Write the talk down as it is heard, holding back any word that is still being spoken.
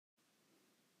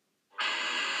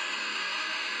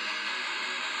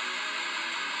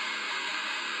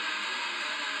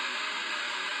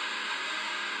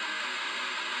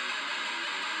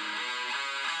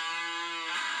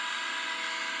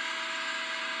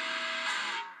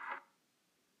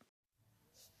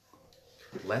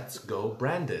Let's go,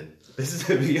 Brandon. This is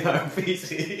the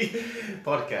VRPC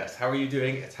podcast. How are you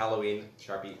doing? It's Halloween.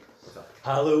 Sharpie, what's up?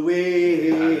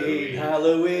 Halloween.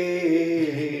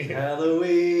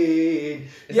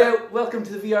 Yeah, welcome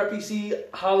to the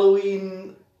VRPC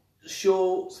Halloween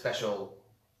show. Special.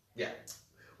 Yeah,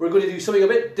 We're going to do something a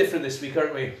bit different this week,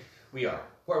 aren't we? we are.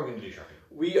 What are we going to do,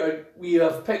 Sharpie? We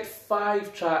have picked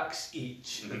 5 tracks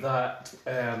each that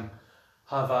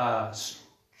have a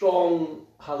strong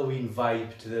Halloween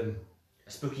vibe to them.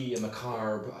 A spooky, a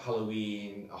macabre,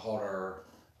 Halloween, a horror,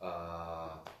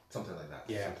 something like that.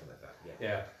 Yeah. Something like that. Yeah.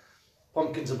 Yeah,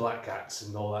 pumpkins and black cats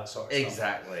and all that sort of stuff.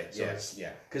 Exactly. So Yes.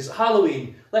 Yeah. Because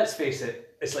Halloween, let's face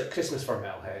it, it's like Christmas for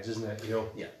metalheads, isn't it? You know.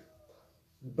 Yeah.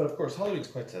 But of course, Halloween's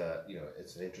quite a,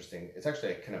 it's an interesting, it's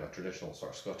actually a kind of a traditional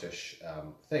sort of Scottish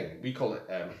thing. We call it,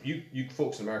 you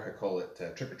folks in America call it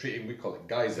trick-or-treating, we call it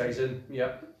guising. Guising,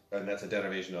 yep. And that's a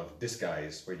derivation of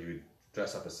disguise, where you would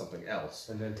dress up as something else.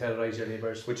 And then terrorise your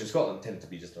neighbours. Which in Scotland tended to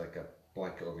be just like a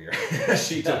blanket over your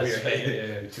sheet over your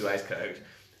head, with 2 eyes cut out.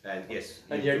 And yes.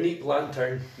 And your neat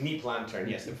lantern. Neat lantern,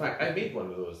 yes. In fact, I made one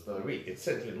of those the other week. It's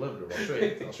sitting in the living room.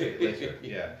 I'll show you later.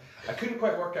 Yeah. I couldn't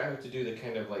quite work out how to do the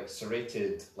kind of like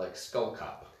serrated like skull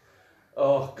cap.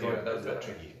 Oh god, Yeah, that was a bit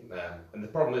tricky. And the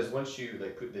problem is once you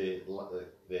like put the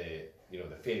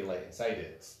fairy light inside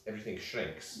it, everything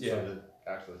shrinks. Yeah. So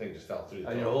the actual thing just fell through.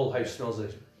 And your whole house smells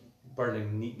like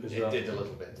burning neat as well. It did a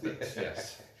little bit, but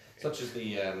yes. Such is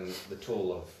the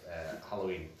toll of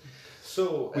Halloween.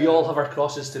 So We all have our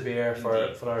crosses to bear for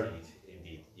our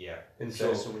indeed, yeah.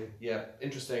 interests. So, yeah,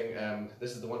 interesting.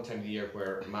 This is the one time of the year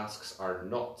where masks are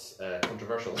not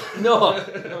controversial. No.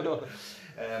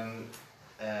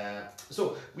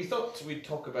 So we thought we'd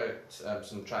talk about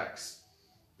some tracks.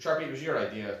 Sharpie, it was your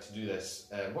idea to do this.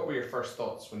 What were your first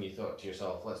thoughts when you thought to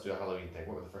yourself, let's do a Halloween thing?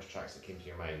 What were the first tracks that came to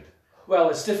your mind? Well,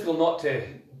 it's difficult not to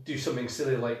do something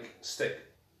silly like stick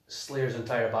Slayer's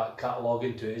entire back catalogue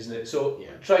into it, isn't it? So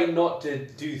try not to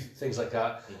do things like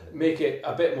that. Mm-hmm. Make it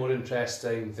a bit more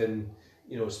interesting than,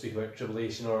 speak about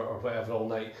Tribulation or whatever all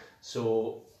night.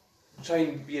 So try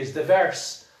and be as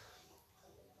diverse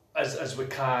as we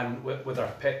can with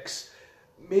our picks.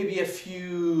 Maybe a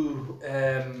few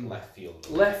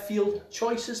left field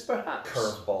choices, perhaps.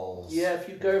 Curveballs. Yeah, a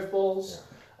few curveballs.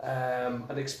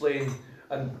 And explain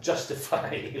and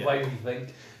justify why we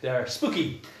think they're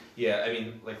spooky. Yeah, I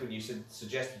mean, like when you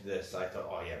suggested this, I thought,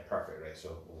 oh yeah, perfect, right?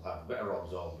 So we'll have a bit of Rob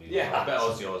Zombie, a bit of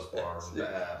Ozzy Osbourne, a bit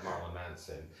of Marilyn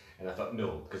Manson, and I thought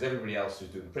no, because everybody else who's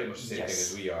doing pretty much the same thing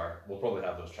as we are will probably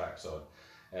have those tracks on.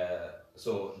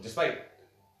 So despite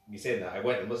me saying that, I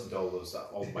went and listened to all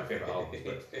my favourite albums,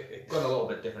 but gone a little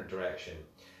bit different direction.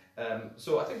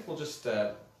 So I think we'll just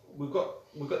we've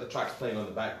got the tracks playing on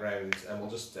the background, and we'll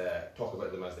just talk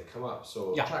about them as they come up.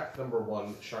 So track number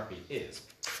 1, Sharpie, is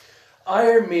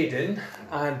Iron Maiden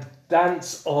and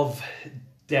Dance of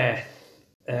Death.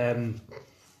 So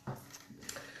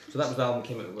that was the album that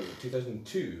came out in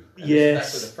 2002. And yes.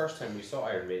 That's actually the first time we saw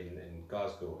Iron Maiden in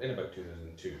Glasgow in about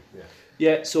 2002. Yeah.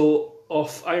 Yeah. So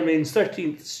off Iron Maiden's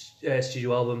 13th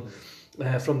studio album,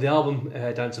 from the album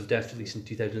Dance of Death, released in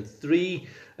 2003.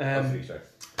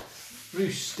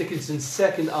 Bruce Dickinson's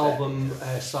second album,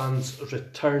 sans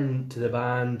return to the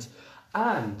band,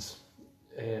 and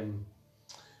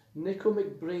Nico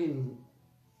McBrain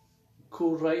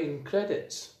co-writing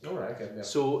credits. Oh, right, okay. Yeah.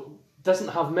 So doesn't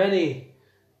have many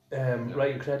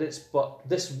writing credits, but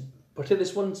this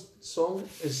one song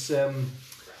is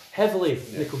heavily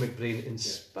Nico McBrain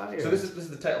inspired. So this is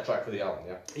the title track for the album,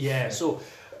 yeah. Yeah. So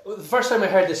the first time I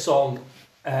heard this song,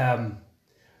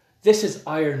 this is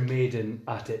Iron Maiden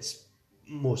at its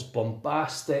most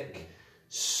bombastic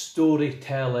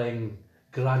storytelling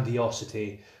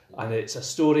grandiosity, and it's a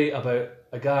story about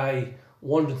a guy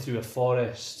wandering through a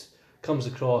forest, comes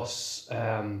across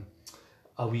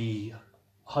a wee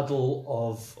huddle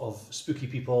of spooky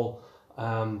people.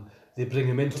 They bring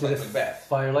him into the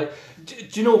firelight. Do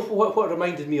you know what it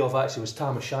reminded me of actually was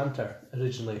Tam O'Shanter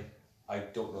originally? I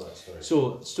don't know that story.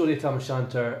 So, story of Tam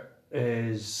O'Shanter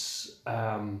is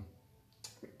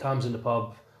Tam's in the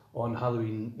pub on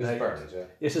Halloween night. Burns, yeah?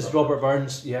 Yes, it's Robert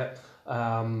Burns, yeah.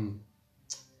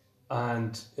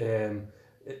 And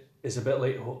is a bit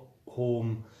late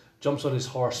home, jumps on his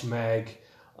horse Meg,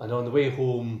 and on the way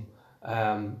home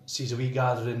sees a wee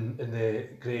gathering in the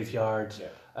graveyard.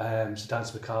 It's a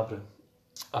dance macabre,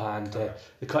 and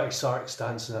the Cutty Sark's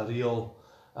dancing a reel,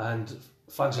 and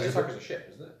fancies Sark is a ship,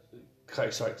 isn't it?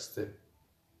 Cutty Sark's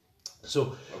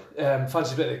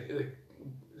fancies a bit.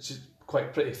 She's quite a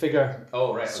pretty figure.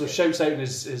 Oh right. So shouts out in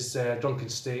his drunken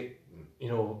state,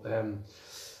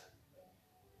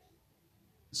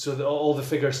 so all the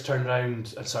figures turn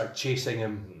around and start chasing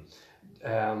him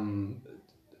down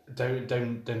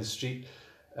the street.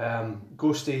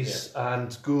 Ghosties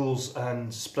and ghouls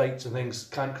and sprites and things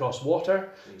can't cross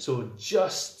water, so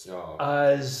just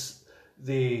as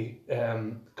they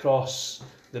cross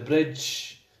the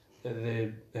bridge,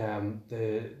 the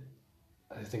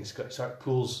I think Stark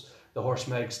pulls the horse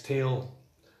Meg's tail,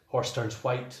 horse turns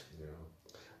white,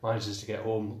 manages to get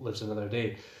home, lives another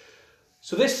day.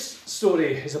 So this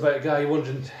story is about a guy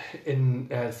wandering in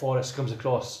the forest, comes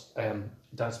across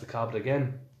Danse Macabre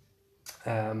again,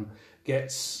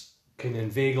 gets kind of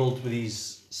inveigled with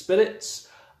these spirits,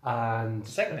 and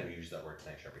the second time you used that word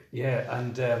tonight, Sharpie. Yeah,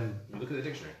 and you look at the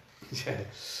dictionary.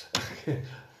 Yeah,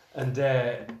 and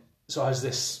so has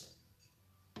this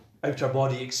outer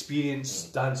body experience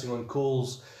dancing on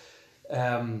coals,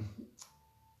 and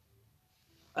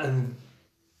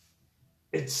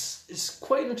it's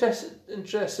quite an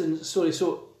interesting story.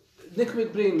 So Nico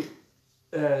McBrain,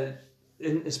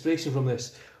 inspiration from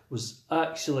this was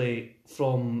actually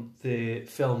from the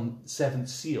film Seventh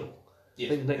Seal.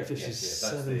 Yes, I think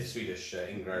 1957. That's the Swedish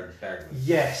Ingrid Bergman.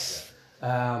 Yes.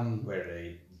 Where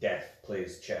a death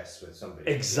plays chess with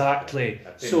somebody. Exactly.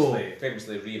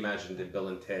 Famously reimagined in Bill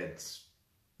and Ted's.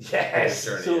 Yes,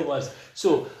 journey. So it was.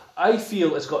 So I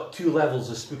feel it's got two levels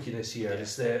of spookiness here.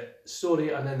 It's the story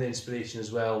and then the inspiration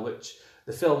as well, which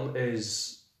the film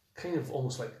is kind of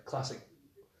almost like classic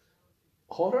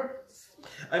horror.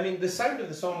 I mean, the sound of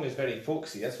the song is very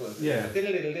folksy. That's what. Yeah. So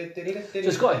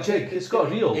it's got a jig. It's got a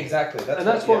reel. Exactly.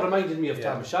 That's what reminded me of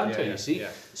Tam O'Shanter. You see.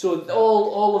 Yeah. So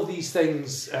all of these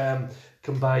things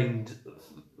combined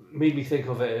made me think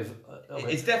of it.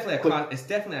 It's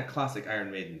definitely a classic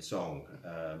Iron Maiden song.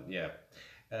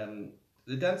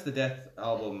 The Dance to Death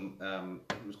album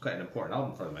was quite an important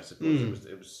album for them, I suppose.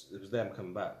 It was them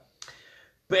coming back.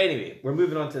 But anyway, we're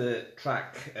moving on to the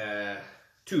track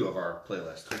 2 of our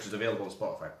playlist, which is available on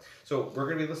Spotify. So we're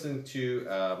going to be listening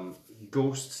to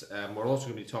Ghosts. We're also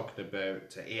going to be talking about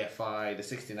AFI, the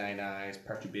 69 Eyes,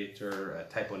 Perturbator,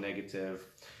 Typo Negative,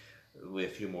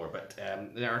 with a few more. But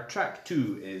our track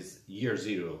 2 is Year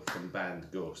Zero from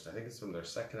band Ghost. I think it's from their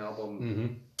second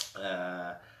album.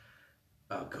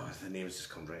 Oh god, the names just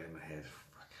come right in my head.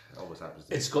 It always happens.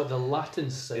 It's got the Latin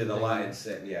side. Yeah, the Latin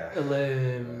set. Yeah.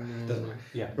 Doesn't matter.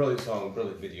 Yeah. Brilliant song,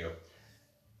 brilliant video.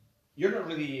 You're not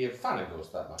really a fan of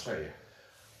Ghost that much, are you?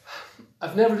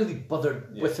 I've never really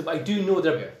bothered with them. I do know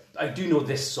I do know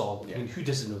this song. I mean, who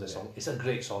doesn't know this song? It's a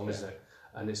great song, isn't it?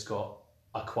 And it's got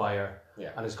a choir.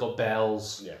 Yeah. And it's got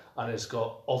bells. Yeah. And it's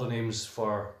got all the names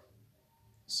for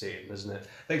Satan, isn't it?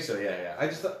 I think so. Yeah. I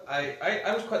just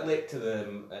I was quite late to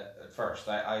them at first.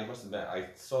 I must admit, I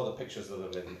saw the pictures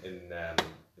of them in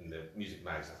the music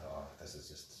mags. I thought, oh, this is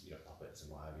just puppets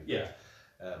and what have you. Yeah. But,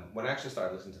 when I actually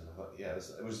started listening to them, I thought,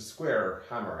 it was a Square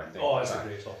Hammer, I think. Oh, it's a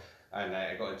great song. And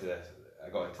I got into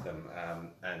them,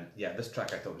 and this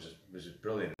track I thought was just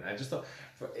brilliant. I just thought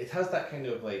it has that kind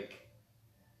of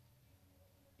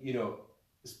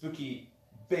spooky,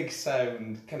 big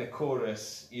sound kind of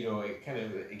chorus.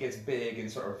 It gets big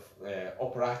and sort of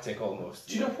operatic almost.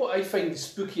 Do you know what I find the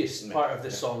spookiest part of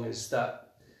this song is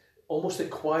that almost the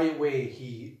quiet way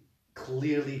he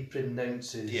clearly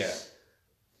pronounces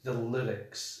the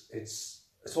lyrics. It's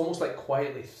almost like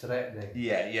quietly threatening.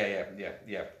 Yeah.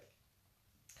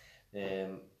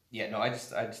 No, I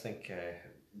just think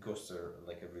Ghosts are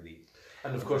like a really.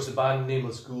 And of course the band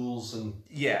Nameless Ghouls and.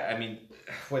 Yeah, I mean,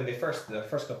 when the first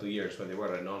couple of years when they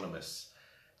were anonymous,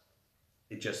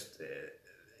 it just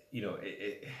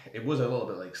it was a little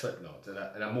bit like Slipknot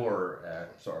in a more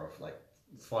sort of like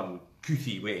fun,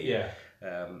 toothy way. Yeah.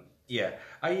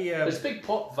 There's big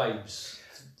pop vibes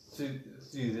through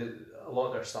a lot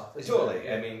of their stuff. Totally.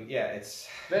 I mean, it's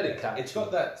very catchy. It's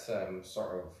got that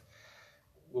sort of.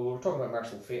 Well, we were talking about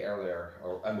Merciful Fate earlier,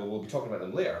 and we'll be talking about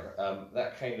them later.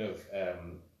 That kind of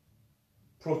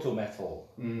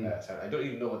proto-metal sound. I don't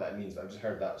even know what that means, but I've just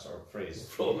heard that sort of phrase.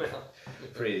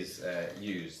 Phrase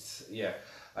used. Yeah.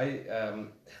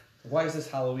 Why is this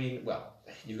Halloween? Well,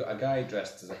 you've got a guy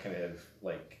dressed as a kind of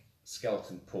like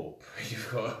skeleton pope. You've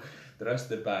got the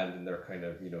rest of the band in their kind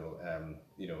of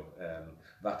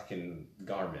Vatican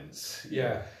garments.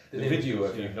 Yeah. The video,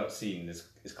 if you've not seen, is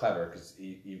clever because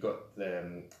you've got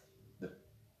the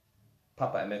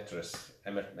Papa Emeritus.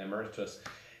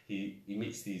 He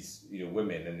meets these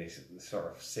women and they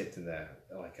sort of sit in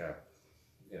like a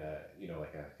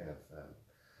kind of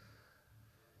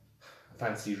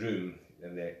fancy room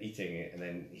and they're eating it, and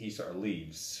then he sort of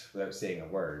leaves without saying a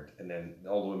word, and then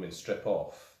all the women strip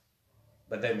off,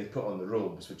 but then they put on the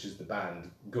robes, which is the band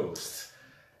Ghost.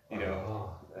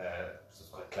 So it's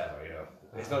quite clever,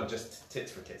 It's not just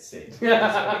tits for tits' sake.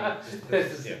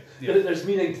 There's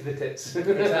meaning to the tits.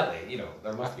 Exactly.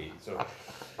 There must be. So,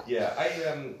 yeah,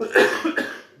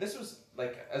 this was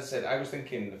like, as I said, I was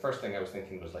thinking, the first thing I was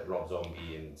thinking was like Rob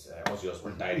Zombie and Ozzy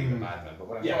Osbourne, Diary of a Madman. But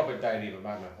when I thought about Diary of a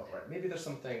Madman, I thought, right, maybe there's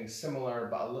something similar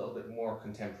but a little bit more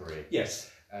contemporary.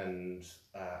 Yes. And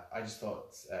I just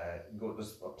thought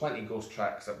there's plenty of Ghost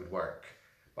tracks that would work.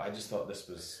 But I just thought this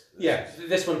was...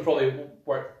 This one probably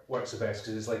works the best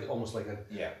because it's like almost like an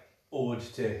ode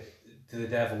to the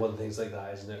devil and things like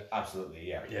that, isn't it?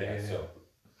 Absolutely,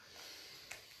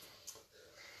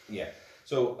 yeah.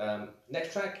 So,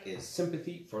 next track is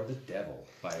Sympathy for the Devil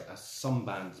by some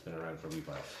band that's been around for a wee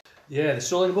while. Yeah, the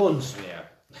Rolling Bones. Yeah,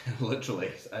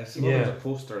 literally. I saw there was a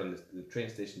poster in the train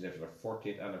station there for their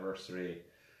 40th anniversary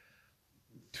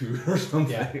tour or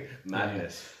something. Yeah.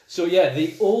 Madness. Yeah. So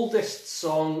the oldest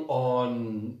song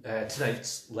on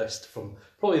tonight's list from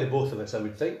probably the both of us, I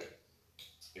would think.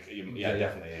 Yeah,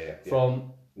 definitely. Yeah.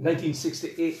 From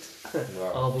 1968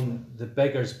 album The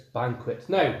Beggar's Banquet.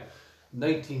 Now,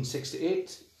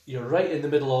 1968, you're right in the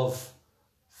middle of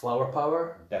flower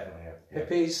power. Definitely,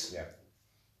 hippies. Yeah.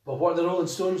 But what are the Rolling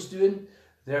Stones doing?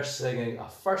 They're singing a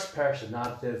first-person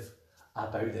narrative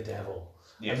about the devil.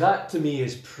 Yes. And that to me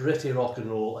is pretty rock and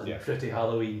roll and pretty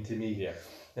Halloween to me. Yeah.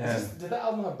 Did that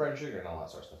album have brown sugar and all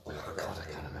that sort of stuff? Oh God, I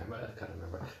can't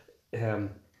remember.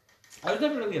 I was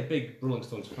never really a big Rolling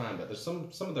Stones fan, but there's some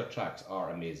of their tracks are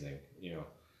amazing.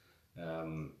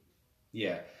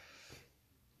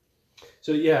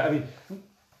 So I mean,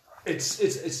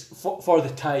 it's for the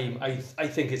time. I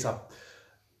think it's a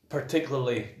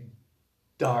particularly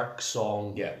dark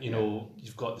song. Yeah.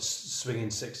 You've got the swinging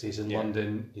 60s in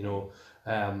London.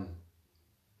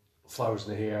 Flowers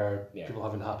in the hair, people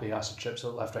having happy acid trips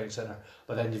left, right, and centre.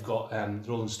 But then you've got the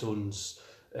Rolling Stones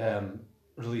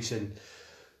releasing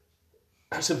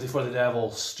Sympathy for the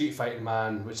Devil, Street Fighting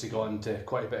Man, which they got into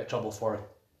quite a bit of trouble for,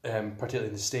 particularly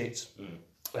in the States.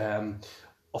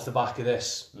 Off the back of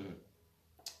this,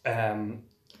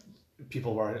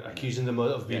 people were accusing them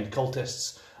of being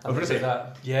cultists and things like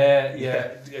that. Yeah,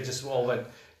 it just all went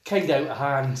kind of out of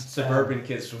hand. Suburban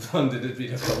kids from London had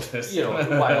been a cultist.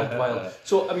 Wild.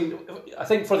 So, I mean, I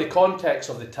think for the context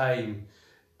of the time,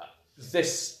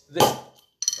 this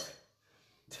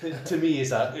to me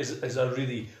is a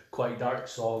really quite dark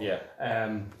song. Yeah.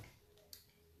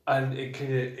 And it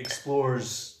kind of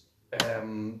explores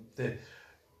the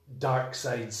dark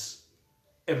side's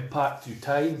impact through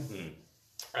time.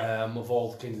 Of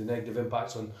all kinds of negative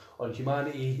impacts on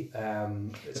humanity.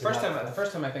 The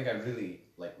first time I think I really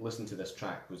listened to this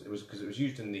track was because it was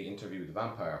used in the Interview with the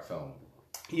Vampire film.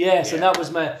 Yes, and that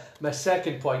was my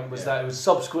second point was that it was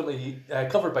subsequently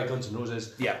covered by Guns N'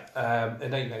 Roses. Yeah.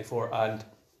 In 1994 and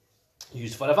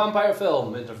used for a vampire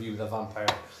film, Interview with a Vampire.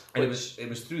 And it was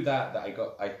through that I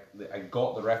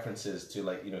got the references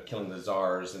to killing the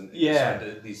Tsars and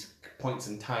these points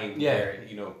in time where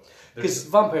because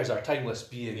vampires are timeless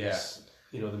beings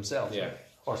themselves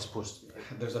or supposed to be.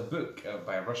 There's a book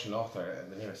by a Russian author,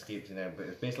 the name escapes me now, but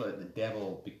it's basically the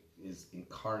devil is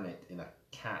incarnate in a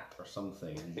cat or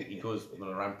something. He goes on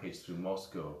a rampage through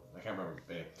Moscow. I can't remember.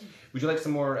 Would you like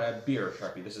some more beer,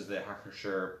 Sharpie? This is the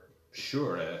Hackershire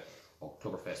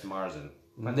Oktoberfest Marzen.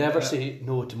 Never say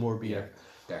no to more beer.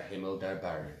 Der Himmel der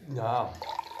Baron. Yeah.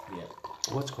 Yeah.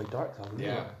 Oh, it's quite dark though.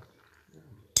 Yeah.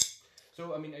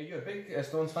 So, I mean, are you a big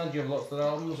Stones fan? Do you have lots of their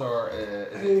albums, or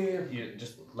is it you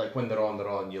just when they're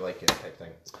on, you like it type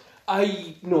thing?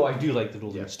 I do like the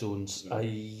Rolling Stones.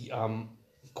 I am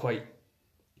quite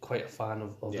a fan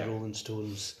of the Rolling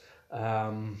Stones.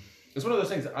 It's one of those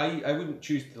things that I wouldn't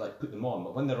choose to put them on,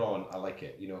 but when they're on, I like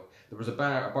it. There was a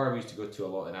bar we used to go to a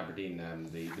lot in Aberdeen,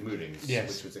 the Moorings,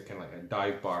 which was a kind of a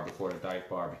dive bar before the dive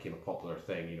bar became a popular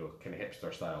thing. Kind of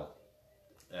hipster style.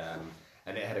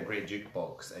 And it had a great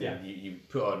jukebox, and you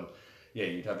put on,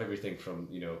 you'd have everything from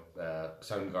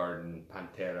Soundgarden,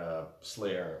 Pantera,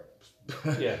 Slayer,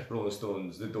 Rolling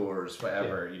Stones, The Doors,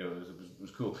 whatever. It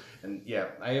was cool, and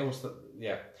I always thought,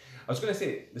 I was going to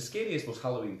say the scariest, most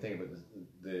Halloween thing about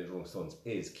the Rolling Stones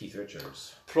is Keith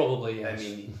Richards. Probably, yes. I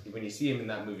mean, when you see him in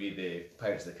that movie, The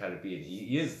Pirates of the Caribbean,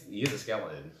 he is a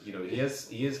skeleton.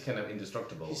 He is kind of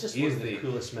indestructible. He's just one of the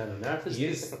coolest men on earth. He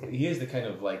is the kind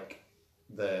of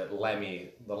the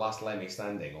last Lemmy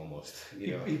standing almost.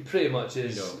 He pretty much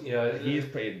is. He is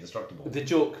pretty indestructible. The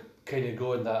joke kind of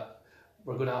going that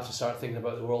we're going to have to start thinking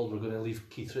about the world. We're going to leave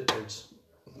Keith Richards.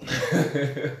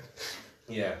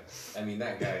 Yeah, I mean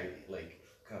that guy.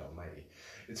 God Almighty.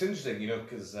 It's interesting,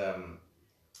 because I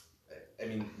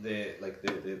mean the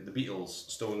Beatles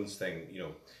Stones thing.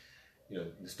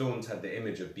 the Stones had the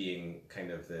image of being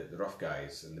kind of the rough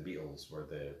guys, and the Beatles were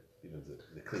the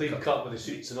clean cut with the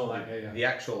suits and all that. The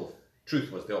actual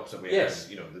truth was the opposite way. Yes.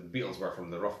 The Beatles were from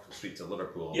the rough streets of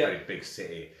Liverpool, Yeah. a very big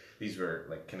city. These were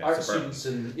like kind of Art suburban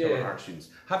students and art students.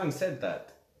 Having said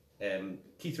that,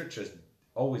 Keith Richards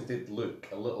always did look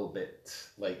a little bit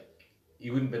like he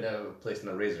wouldn't have been out of place in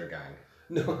a Razor Gang.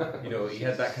 No, he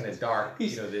had that kind of dark.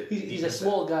 He's a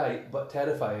small guy, but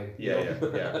terrifying.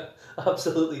 Yeah.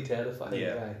 Absolutely terrifying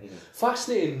Yeah. guy. Mhm.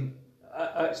 Fascinating.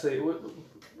 Actually,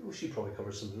 we should probably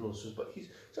cover some of the rules, but he's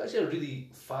actually a really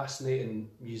fascinating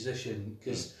musician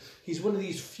because he's one of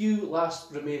these few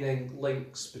last remaining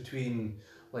links between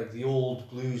like the old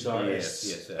blues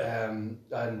artists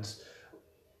and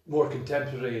more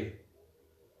contemporary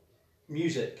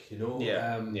music.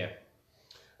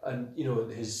 And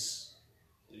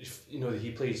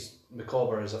he plays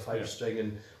Macabre as a 5-string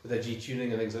and with a G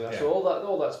tuning and things like that. So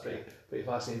all that's pretty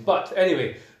fascinating. But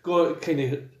anyway, going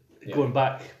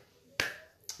back.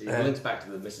 It links back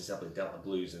to the Mississippi Delta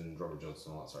blues and Robert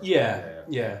Johnson and all that sort of stuff.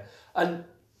 Yeah. And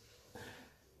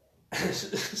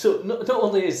so not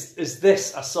only is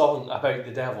this a song about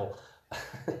the devil,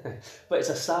 but it's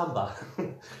a samba.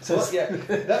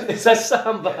 It's a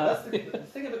samba. The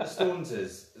thing about the Stones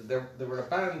is they were a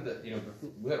band that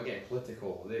without getting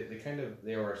political,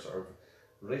 they were sort of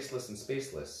raceless and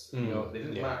spaceless. They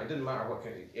didn't matter. It didn't matter what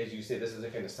kind of, as you say, this is a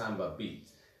kind of samba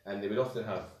beat, and they would often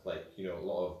have a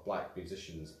lot of black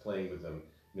musicians playing with them,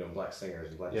 black singers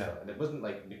and black stuff, and it wasn't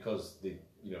like because they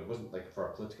it wasn't like for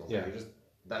a political thing. It just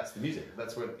that's the music.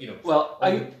 That's what Well,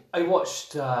 I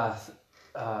watched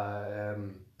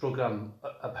program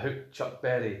about Chuck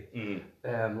Berry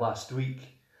last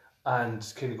week,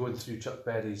 and kind of going through Chuck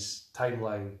Berry's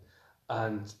timeline,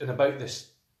 and in about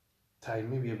this time,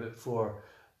 maybe a bit before,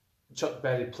 Chuck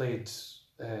Berry played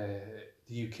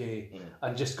the UK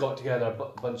and just got together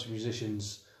a bunch of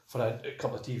musicians for a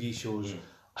couple of TV shows.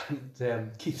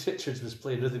 And Keith Richards was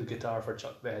playing rhythm guitar for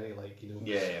Chuck Berry,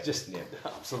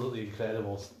 absolutely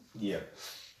incredible. Yeah,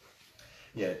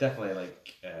 definitely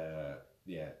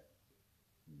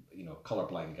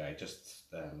colorblind guy, just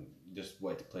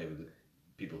wanted to play with the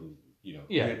people who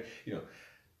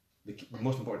the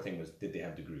most important thing was, did they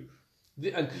have the groove?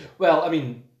 Well, I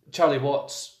mean, Charlie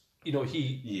Watts, he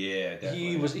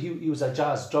was a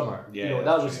jazz drummer.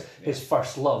 That was his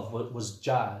first love was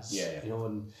jazz.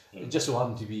 And it just so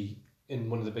happened to be in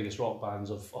one of the biggest rock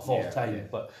bands of all time. Yeah.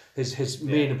 But his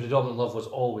main and predominant love was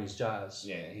always jazz.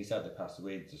 Yeah, he sadly passed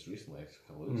away just recently, a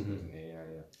couple of weeks ago, didn't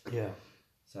he? Yeah.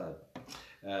 Sad.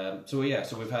 So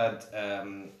we've had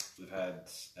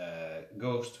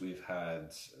Ghost, we've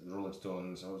had the Rolling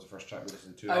Stones. What was the first track we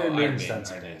listened to? Iron Maiden.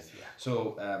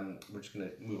 So we're just going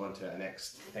to move on to the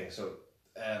next thing. So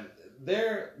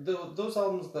those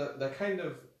albums, they're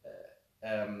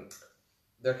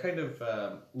kind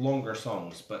of longer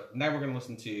songs, but now we're going to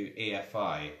listen to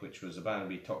AFI, which was a band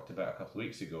we talked about a couple of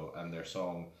weeks ago, and their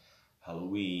song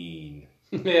Halloween.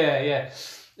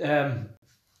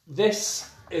 This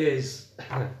is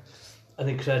an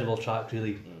incredible track,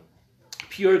 really.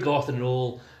 Pure goth and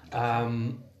roll.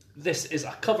 This is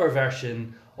a cover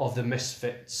version of the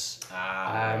Misfits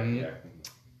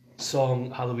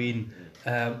song Halloween.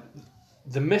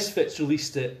 The Misfits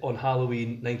released it on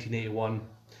Halloween 1981,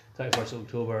 31st of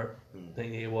October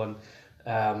 1981.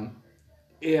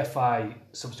 AFI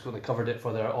subsequently covered it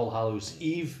for their All Hallows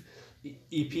Eve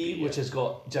EP, which has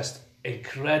got just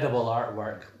incredible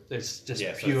artwork. It's just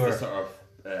pure. So it's the sort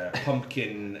of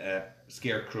pumpkin,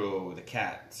 scarecrow with a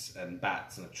cat and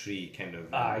bats on a tree, kind of.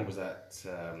 What was that?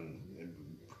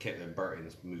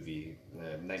 Burton's movie,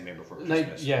 Nightmare Before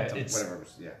Christmas. It's whatever. It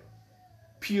was,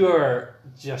 pure,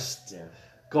 just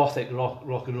gothic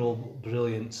rock and roll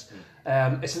brilliance.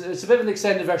 It's a bit of an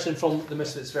extended version from the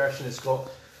Misfits version. It's got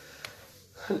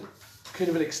kind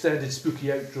of an extended spooky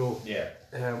outro.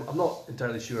 I'm not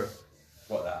entirely sure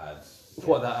what that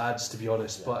adds. To be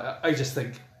honest, but I just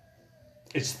think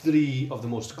it's 3 of the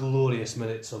most glorious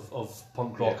minutes of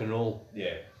punk rock and roll.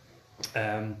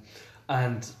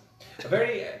 And a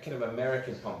very kind of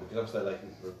American punk, because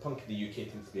obviously punk in the UK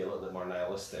tends to be a little bit more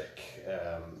nihilistic.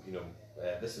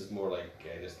 This is more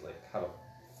just have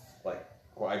what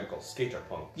I would call skater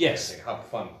punk. Yes, have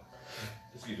fun.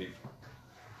 Excuse me.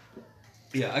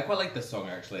 Yeah, I quite like this song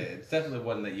actually. It's definitely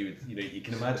one that you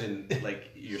can imagine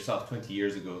yourself 20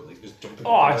 years ago, just jumping.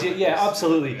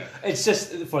 Absolutely. Yeah. It's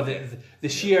just for the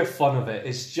sheer fun of it.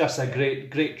 It's just a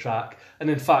great track, and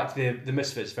in fact the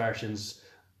Misfits version's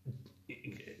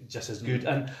just as good.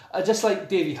 And I just like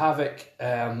Davey Havok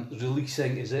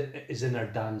releasing is in our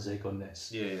Danzig on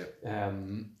this. I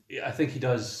think I think he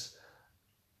does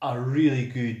a really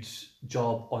good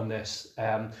job on this.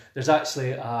 There's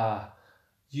actually a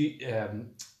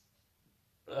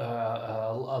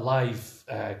live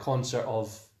concert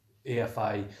of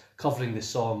AFI covering the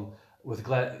song with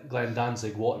Glenn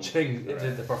Danzig watching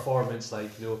the performance, like,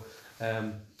 you know.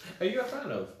 Are you a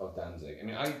fan of Danzig? I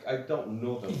mean, I don't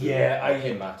know them.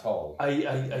 Him at all.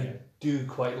 I do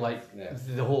quite like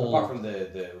the whole. Apart from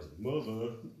the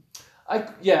mother. I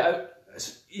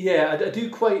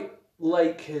do quite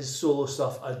like his solo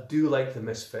stuff. I do like the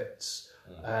Misfits.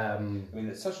 I mean,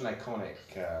 it's such an iconic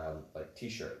like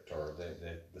T-shirt, or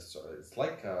the sort of, it's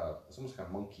like it's almost like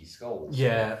a monkey skull.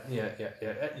 Yeah. You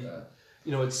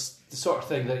know, it's the sort of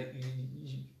thing that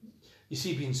you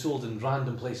see being sold in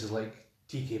random places like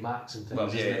TK Maxx and things. Well,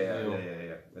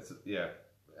 yeah.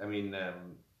 I mean,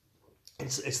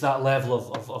 it's that level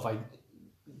of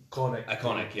iconic.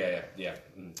 Iconic, yeah.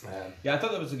 I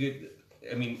thought that was a good.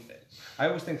 I mean, I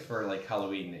always think for like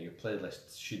Halloween that your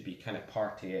playlist should be kind of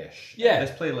party-ish. Yeah.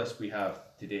 This playlist we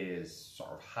have today is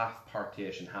sort of half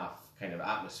party-ish and half kind of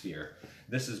atmosphere.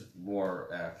 This is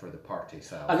more for the party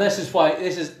style. And this is why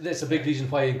that's a big reason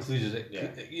why I included it.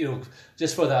 Yeah. You know,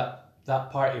 just for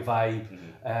that party vibe,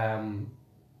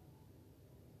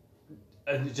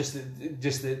 and just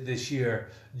the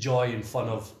sheer joy and fun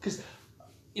of, because,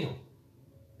 you know,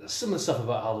 some of the stuff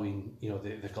about Halloween, you know,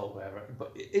 the cult, whatever,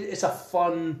 but it's a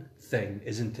fun thing,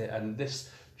 isn't it? And this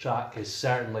track is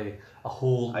certainly a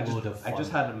whole load of fun. I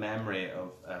just had a memory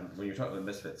of when you were talking about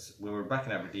Misfits, when we were back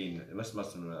in Aberdeen, it must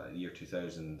have been the year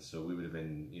 2000, so we would have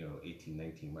been, you know, 18,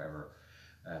 19, whatever,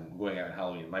 going out on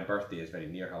Halloween. My birthday is very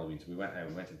near Halloween, so we went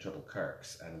to Triple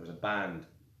Kirk's, and there was a band,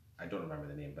 I don't remember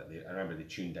the name, but I remember they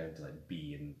tuned down to like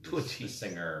B, and the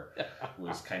singer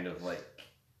was kind of like,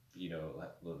 you know,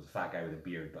 like the fat guy with a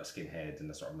beard but a skinhead and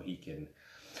a sort of Mohican.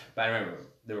 But I remember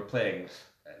they were playing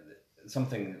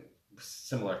something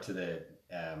similar to the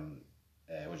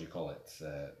what do you call it,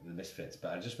 the Misfits.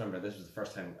 But I just remember this was the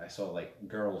first time I saw like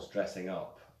girls dressing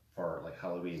up for like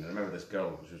Halloween. I remember this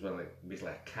girl, which was wearing like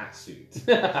basically a cat suit.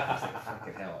 I was like,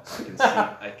 fucking hell!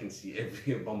 I can see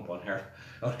every bump on her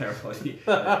body.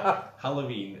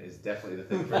 Halloween is definitely the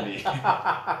thing for me.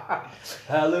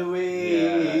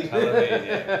 Halloween.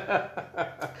 Yeah.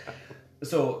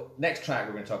 So next track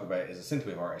we're going to talk about is a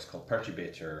synthwave artist called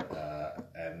Perturbator,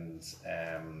 and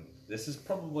this is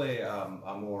probably a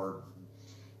more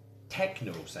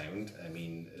techno sound. I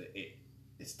mean,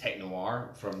 it's techno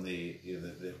noir from the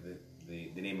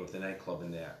name of the nightclub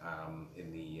in the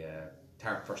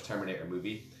first Terminator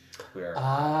movie, where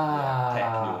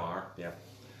techno noir,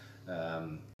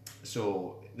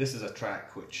 so this is a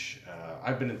track which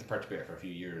I've been into Perturbator for a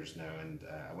few years now, and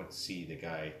I went to see the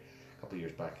guy a couple of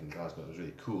years back in Glasgow. It was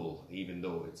really cool, even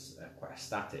though it's quite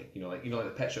static. You know, like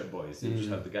the Pet Shop Boys, they just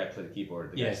have the guy play the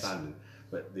keyboard, the guy standing.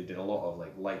 But they did a lot of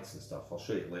like lights and stuff. I'll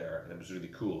show you later, and it was really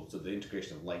cool. So the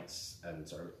integration of lights and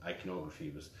sort of iconography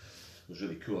was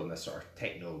really cool, and this sort of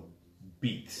techno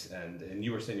beat. And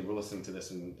you were saying you were listening to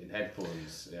this in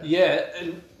headphones. Yeah,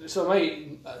 and so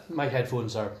my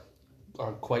headphones are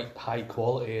quite high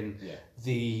quality, and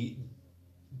the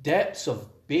depths of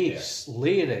bass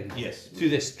layering through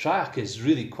this track is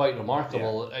really quite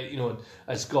remarkable. You know,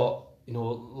 it's got, you know,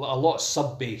 a lot of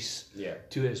sub bass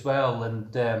to it as well,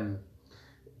 and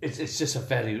it's just a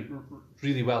very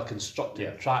really well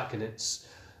constructed track, and it's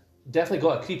definitely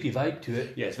got a creepy vibe to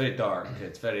it. Yeah, it's very dark.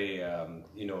 It's very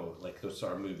you know, like those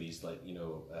sort of movies, like you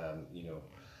know,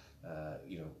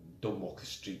 Don't Walk the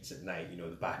Streets at Night. You know,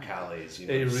 the back alleys. You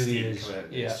know, it really is. Coming out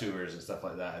the sewers and stuff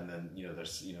like that, and then you know,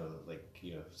 there's like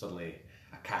suddenly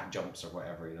a cat jumps or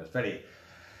whatever. You know, it's very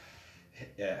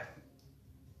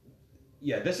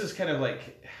This is kind of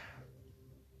like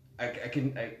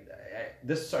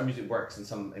this sort of music works in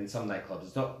some nightclubs.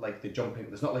 It's not like the jumping.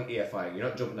 It's not like AFI. You're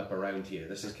not jumping up around here.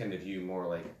 This is kind of you more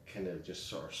like kind of just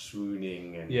sort of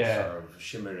swooning and sort of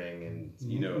shimmering and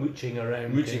mooching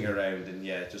around, and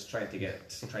just trying to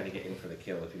get in for the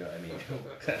kill, if you know what I mean.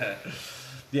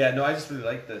 I just really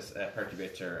like this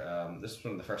Perturbator. This is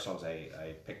one of the first songs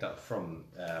I picked up from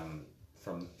him.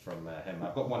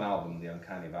 I've got one album, The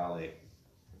Uncanny Valley.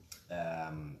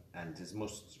 And his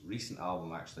most recent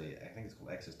album, actually, I think it's called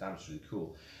Excess Damage, is really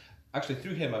cool. Actually,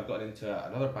 through him, I've gotten into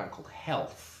another band called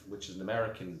Health, which is an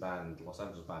American band, Los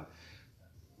Angeles band.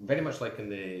 Very much like in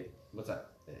the,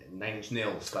 Nine Inch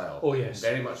Nails style. Oh, yes.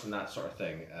 Very much in that sort of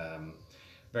thing.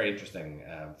 Very interesting.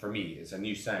 For me, it's a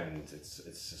new sound.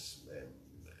 It's just,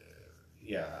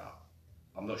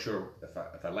 I'm not sure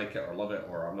if I like it or love it,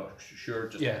 or I'm not sure,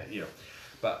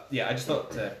 But yeah, I just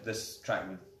thought this track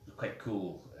was quite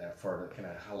cool for the kind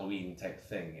of Halloween type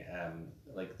thing.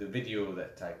 Like the video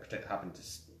that I happened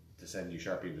to to send you,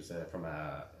 Sharpie, was from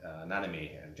an anime,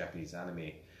 a Japanese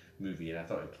anime movie, and I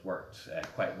thought it worked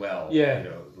quite well. Yeah. You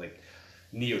know, like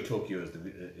Neo Tokyo is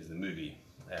the movie.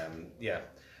 Yeah,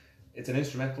 it's an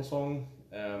instrumental song.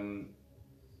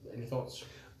 Any thoughts?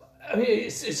 I mean,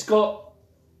 it's got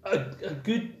a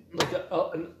good, like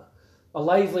a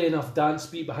lively enough dance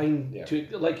beat behind to,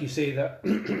 like you say, that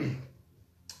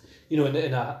you know,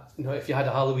 in a, you know, if you had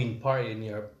a Halloween party in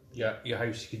your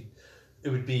house, it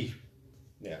would be,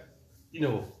 you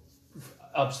know,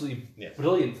 absolutely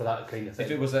brilliant for that kind of thing.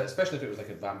 If it was, especially if it was like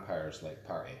a vampires like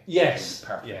party. Yes.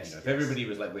 Perfect. Yes. You know, if everybody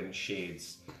was like wearing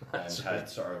shades and had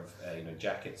sort of you know,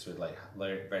 jackets with like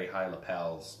very high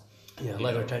lapels. Yeah,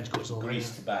 leather trench coats and all that.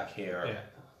 Greased back hair.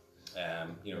 Yeah.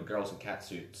 You know, girls in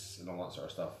catsuits and all that sort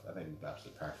of stuff. I think it'd be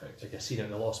absolutely perfect. Like a scene in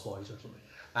The Lost Boys or something.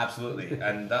 Absolutely,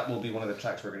 and that will be one of the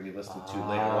tracks we're going to be listening to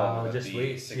later on. With just the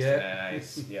wait. 69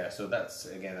 Eyes. Yeah, so that's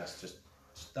just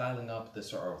dialing up the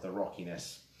sort of the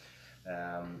rockiness.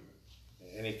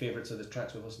 Any favourites of the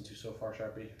tracks we've listened to so far,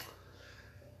 Sharpie?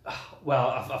 Well,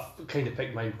 I've kind of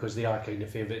picked mine because they are kind of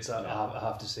favourites. I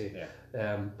have to say.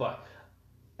 Yeah. But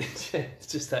it's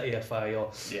just that AFI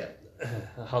or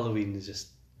Halloween is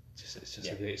just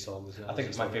a great song as well. I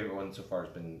think my favourite one so far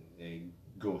has been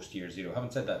Ghost Year Zero. Having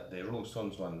said that, the Rolling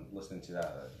Stones one, listening to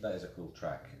that is a cool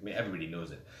track. I mean, everybody knows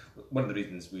it. One of the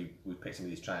reasons we picked some of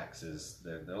these tracks is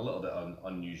they're a little bit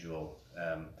unusual,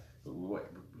 but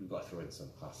we've got to throw in some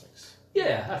classics.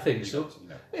 Yeah, I think so.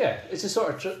 Yeah, it's a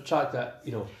sort of track that,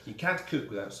 you know, you can't cook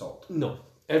without salt. No,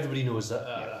 everybody knows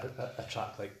a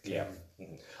track like.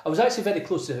 Mm-hmm. I was actually very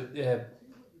close to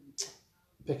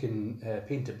picking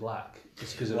Painted Black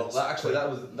just because. Well, that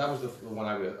was the one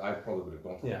I probably would have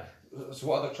gone for. Yeah. So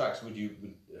what other tracks would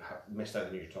have missed out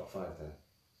in your top 5 then?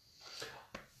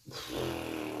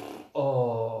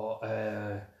 Oh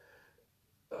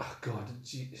God,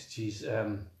 jeez.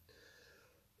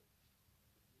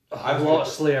 A lot of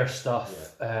Slayer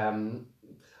stuff. A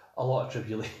lot of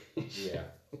Tribulation. Yeah.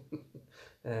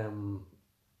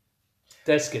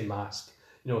 Dead Skin Mask.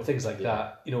 You know, things like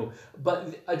that. You know,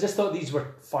 but I just thought these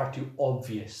were far too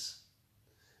obvious.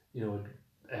 You know.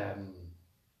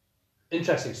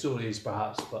 Interesting stories,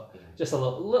 perhaps, but just a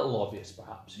little obvious,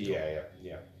 perhaps. Yeah.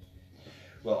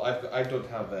 Well, I don't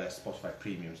have Spotify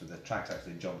Premium, so the tracks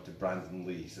actually jumped to Brandon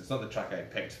Lee. So it's not the track I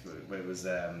picked, but it was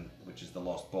which is The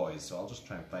Lost Boys. So I'll just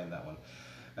try and find that one.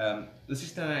 The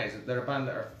 69 Eyes, they're a band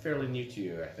that are fairly new to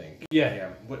you, I think.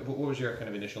 Yeah. What was your kind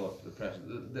of initial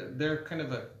impression? They're kind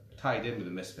of tied in with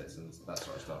the Misfits and that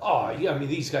sort of stuff. Oh yeah, I mean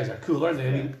these guys are cool, aren't they?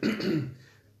 I mean,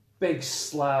 big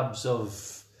slabs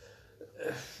of.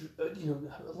 You know,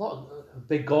 a lot of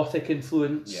big gothic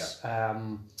influence. Yeah.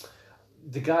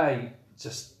 The guy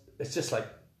it's just like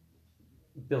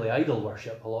Billy Idol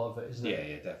worship, a lot of it, isn't it?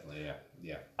 Yeah, definitely,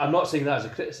 yeah. I'm not saying that as a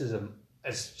criticism,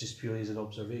 it's just purely as an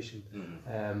observation.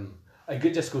 Mm-hmm. It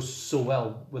could just go so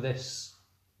well with this,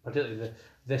 particularly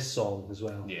this song as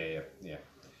well. Yeah.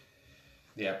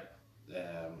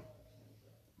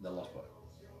 The Lost Boy.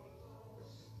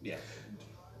 Yeah.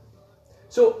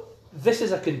 So this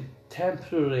is a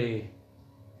contemporary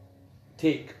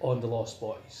take on the Lost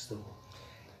Boys, though.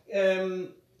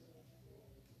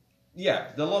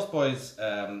 Yeah, the Lost Boys.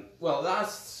 Well, that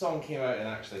song came out in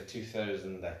actually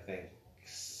 2000, I think,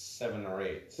 7 or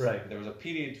 8. Right. There was a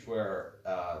period where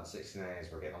the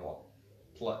 69s were getting a lot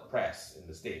of press in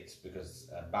the States because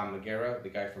Bam Margera, the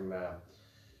guy from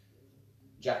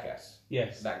Jackass,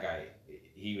 that guy,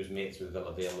 he was mates with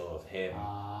Villa Velo of him.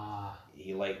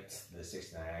 He liked the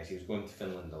 69s. He was going to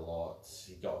Finland a lot.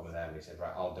 He got on with them. He said,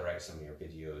 right, I'll direct some of your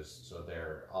videos. So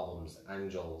their albums,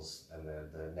 Angels, and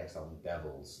the next album,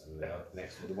 Devils, and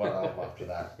the one album after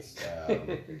that,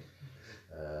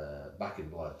 Back in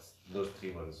Blood. Those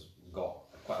 3 ones got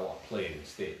quite a lot of play in the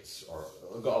States, or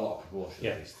got a lot of promotion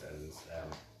at least.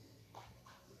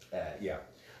 And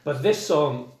But this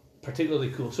song, particularly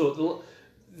cool. So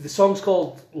the song's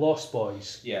called Lost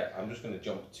Boys. Yeah, I'm just going to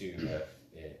jump to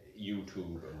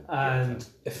YouTube. And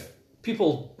if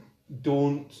people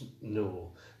don't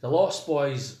know, The Lost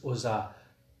Boys was a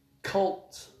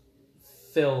cult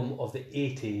film of the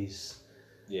 80s.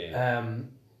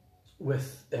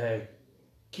 With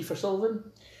Kiefer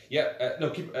Sutherland.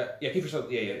 Kiefer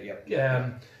Sutherland.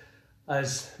 Yeah.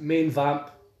 As main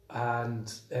vamp,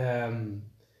 and a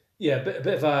bit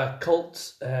of a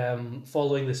cult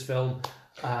following this film.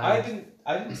 I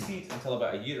didn't see it until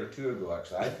about a year or 2 ago.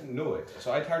 Actually, I didn't know it.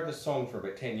 So I'd heard this song for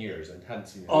about 10 years and hadn't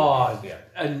seen it.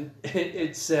 And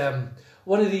it's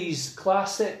one of these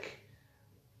classic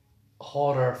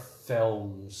horror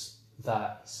films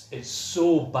that it's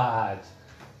so bad,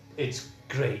 it's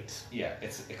great. Yeah,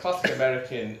 it's a classic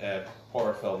American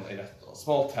horror film in a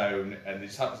small town, and they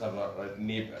just happen to have a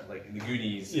neighbor, like in the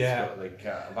Goonies. Yeah. It's got like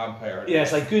a vampire. Yeah,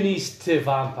 it's like Goonies to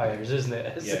vampires, isn't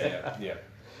it? Yeah.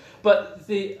 But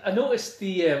I noticed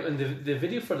in the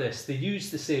video for this, they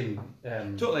use the same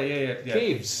Totally, yeah.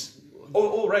 caves.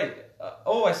 Oh, right.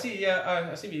 I see. Yeah,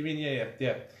 I see what you mean.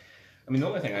 Yeah. I mean, the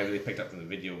only thing I really picked up from the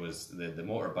video was the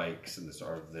motorbikes and the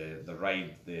sort of the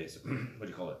ride. What do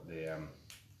you call it?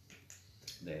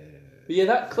 But yeah,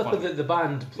 that clip of the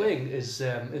band playing is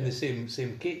in the same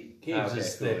caves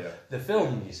as the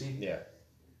film. You see.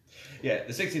 Yeah.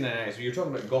 The 69 Eyes. We were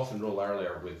talking about goth and roll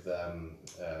earlier with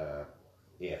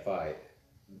AFI.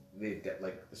 They did,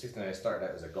 like the 69 Eyes started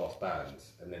out as a goth band,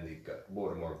 and then they got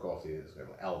more and more gothy. There's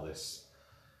Elvis,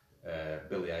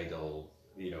 Billy Idol.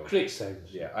 Great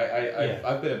sounds. Yeah,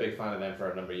 I've been a big fan of them for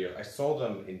a number of years. I saw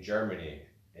them in Germany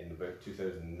in about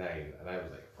 2009, and I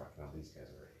was like, "Fucking hell, these guys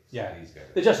are great." Yeah, these guys.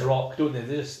 They just rock, don't they?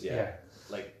 They just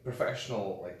like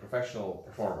professional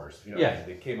performers.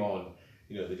 They came on.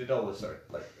 They did all this sort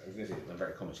of, like, I was going to say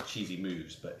inverted commas, cheesy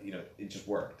moves, but it just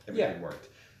worked. Everything worked.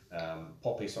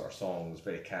 Poppy sort of songs,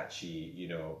 very catchy.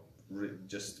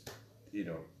 Just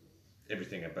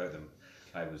everything about them.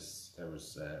 I was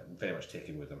very much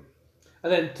taken with them.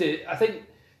 And then I think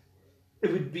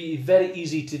it would be very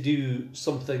easy to do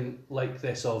something like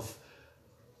this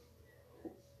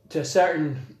to a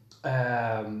certain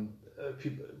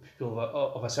people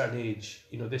of a certain age.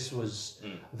 This was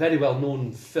a very well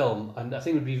known film, and I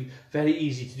think it would be very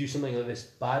easy to do something like this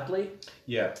badly.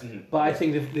 Yeah. But I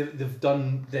think they've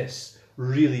done this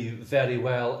really very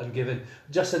well and given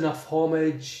just enough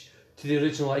homage to the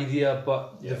original idea,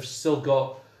 but they've still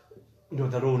got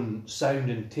their own sound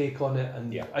and take on it,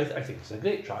 and I think it's a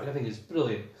great track. I think it's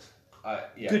brilliant.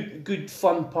 Good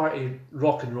fun party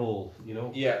rock and roll.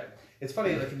 Yeah, it's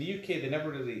funny. Like in the UK, they never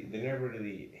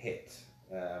really hit.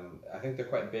 I think they're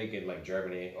quite big in like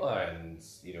Germany and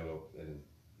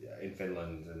in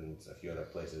Finland and a few other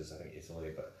places. I think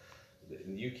Italy, but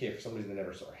in the UK, for some reason, they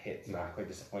never sort of hit. And I'm quite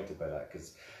disappointed by that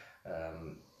because.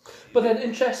 But then,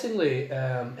 interestingly,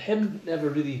 him never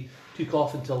really took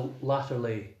off until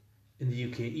latterly in the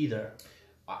UK either.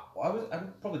 I would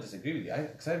probably disagree with you,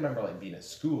 because I remember like being at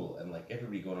school and like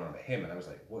everybody going on about him, and I was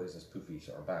like, what is this poofy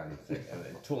sort of band thing? And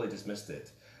I totally dismissed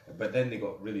it. But then they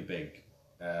got really big,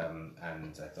 and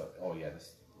I thought, oh yeah,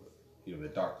 this, the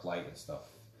Dark Light and stuff.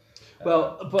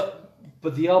 Well,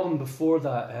 but the album before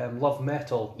that, Love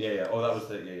Metal. Yeah. Oh, that was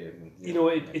the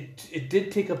It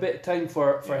did take a bit of time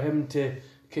for him to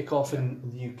kick off in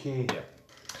the UK. Yeah.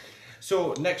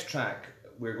 So next track,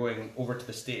 we're going over to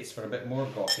the States for a bit more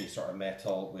gothy sort of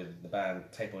metal with the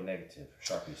band Type O Negative.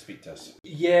 Sharpie, speak to us.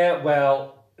 Yeah,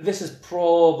 well, this is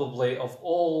probably, of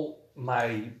all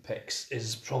my picks,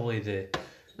 is probably the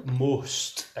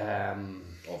most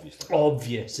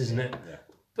obvious, isn't it? Yeah.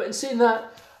 But in saying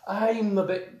that, I'm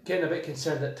getting a bit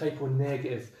concerned that Type O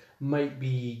Negative might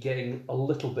be getting a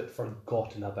little bit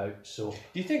forgotten about. So,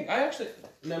 do you think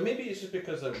maybe it's just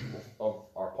because of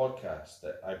our podcast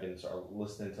that I've been sort of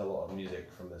listening to a lot of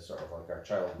music from this sort of like our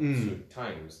childhood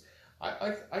times.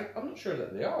 I'm not sure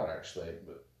that they are actually,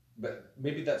 but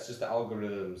maybe that's just the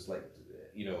algorithms, like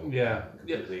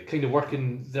completely kind of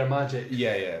working their magic.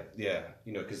 Yeah.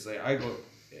 Because I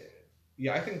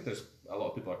think there's a lot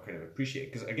of people are kind of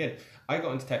appreciate, because again, I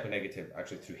got into Type O Negative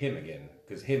actually through him again,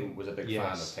 because him was a big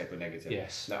fan of Type O Negative.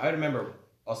 Yes. Now I remember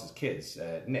us as kids,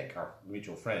 Nick, our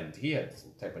mutual friend, he had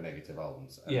Type O Negative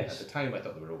albums. And at the time I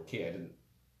thought they were okay. I didn't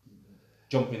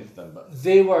jump into them, but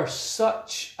they were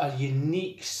such a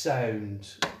unique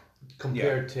sound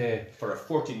compared to, for a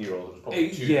 14-year-old, it was probably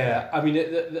too. Yeah, I mean,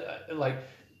 like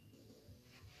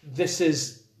this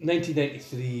is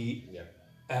 1993.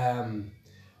 Yeah.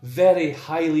 Very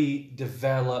highly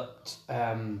developed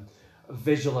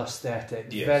visual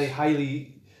aesthetic, very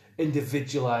highly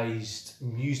individualized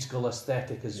musical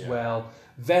aesthetic as well.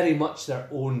 Very much their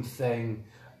own thing.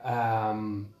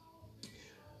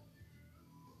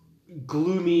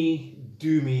 Gloomy,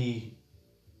 doomy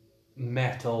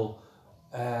metal.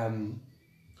 A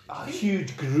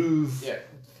huge groove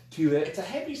to it. It's a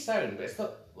heavy sound, but it's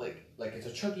not like it's a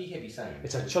chuggy heavy sound.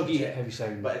 It's a chuggy heavy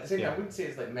sound. But at the same time, I wouldn't say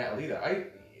it's like metal either.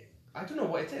 I don't know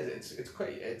what it is. It's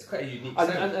quite a unique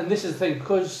sound. And this is the thing,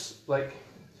 because like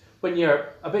when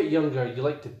you're a bit younger, you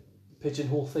like to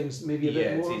pigeonhole things maybe a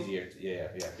bit more. Yeah, it's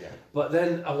easier. Yeah. But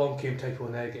then along came Type O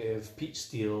Negative, Pete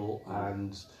Steele,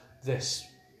 and this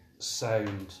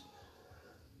sound,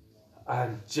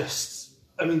 and just,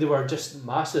 I mean, they were just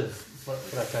massive for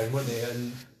a time, weren't they?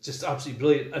 And just absolutely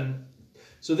brilliant. And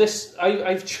so this,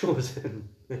 I've chosen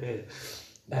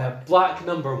Black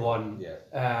Number One.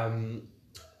 Yeah.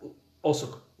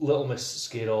 also Little Miss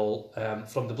Scare-All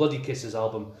from the Bloody Kisses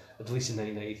album, released in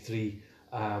 1993,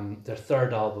 their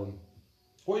third album.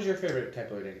 What is your favourite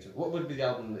Type O Negative? What would be the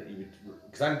album that you would...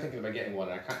 Because I'm thinking about getting one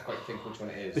and I can't quite think which one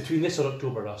it is. Between this or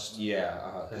October Rust?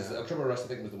 Yeah, because October Rust I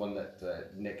think was the one that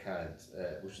Nick had,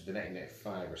 which was the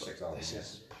 1995 or 6 album.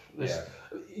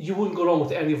 You wouldn't go wrong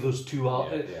with any of those two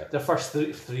albums. The first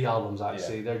three albums,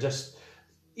 actually. They're just...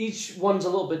 Each one's a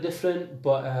little bit different,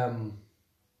 but...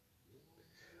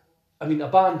 I mean, a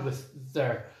band with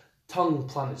their tongue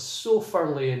planted so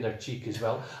firmly in their cheek as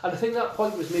well. And I think that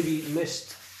point was maybe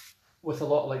missed with a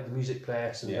lot of like the music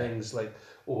press and things like,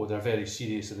 oh, they're very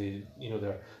serious and they,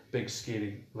 they're big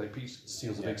scary, like Pete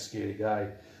Steele's a big scary guy.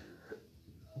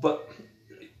 But,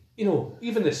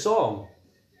 even this song,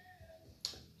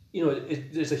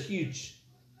 there's a huge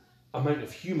amount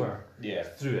of humour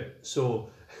through it. So,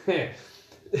 in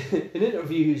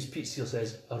interviews, Pete Steele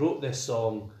says, I wrote this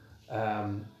song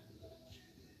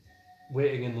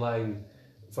waiting in line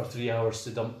for 3 hours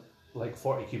to dump like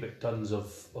 40 cubic tons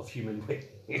of human waste.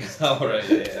 Oh,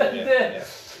 right,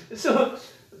 So,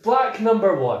 Black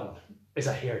Number 1 is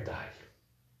a hair dye.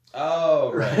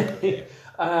 Oh, right. Okay.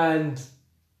 And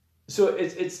so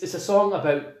it's a song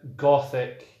about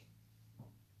gothic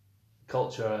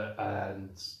culture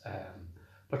and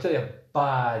particularly a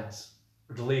bad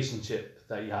relationship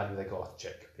that you had with a goth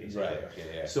chick, basically. Right,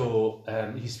 okay, yeah. So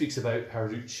he speaks about her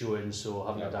roots showing, so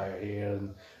having to dye her hair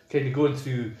and kind of going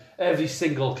through every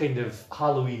single kind of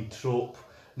Halloween trope,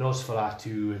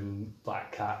 Nosferatu and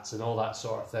Black Cats and all that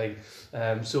sort of thing.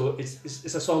 So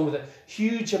it's a song with a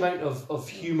huge amount of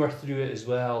humour through it as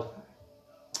well.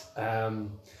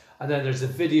 And then there's a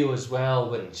video as well,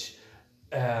 which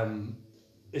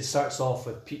it starts off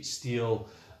with Pete Steele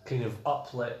kind of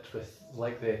uplit with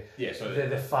like the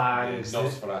fangs, the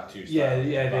Nosferatu style,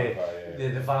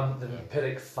 the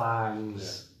vampiric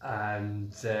fangs,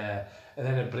 and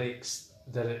then it breaks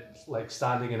that it's like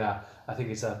standing in I think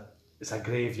it's a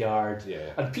graveyard,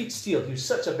 and Pete Steele, who's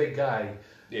such a big guy,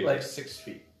 like 6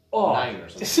 feet 9 or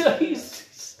something. So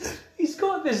he's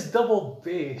got this double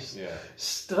bass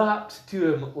strapped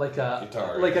to him like a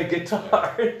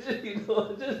guitar,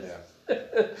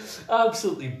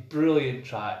 absolutely brilliant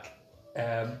track.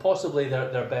 Possibly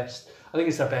their best. I think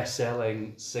it's their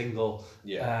best-selling single.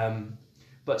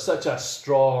 But such a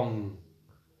strong,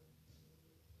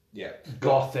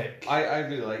 gothic. I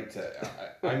really liked it.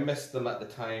 I missed them at the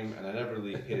time, and I never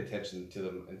really paid attention to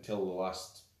them until the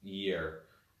last year.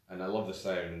 And I love the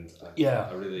sound.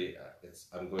 I really.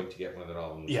 I'm going to get one of their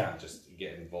albums and just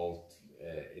get involved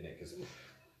in it because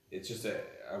it's just a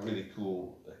really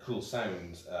cool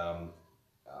sound.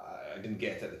 I didn't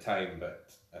get it at the time,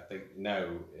 but I think now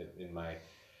in my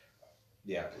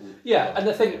and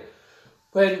I think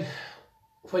when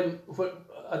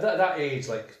at that age,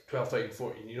 like 12, 13,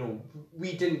 14,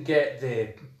 we didn't get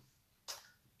the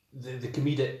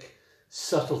comedic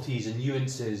subtleties and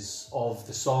nuances of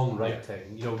the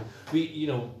songwriting.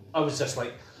 I was just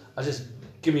like,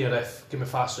 give me a riff, give me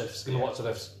fast riffs, give me lots of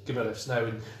riffs, give me riffs now,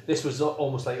 and this was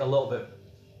almost like a little bit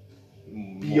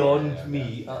beyond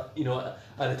me, at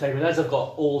the time. And as I've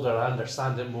got older, I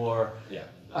understand it more.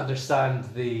 Understand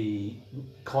the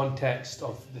context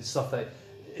of the stuff that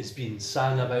is being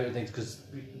sang about and things, because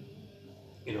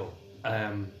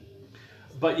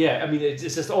but I mean,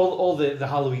 it's just all the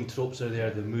Halloween tropes are there.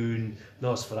 The moon,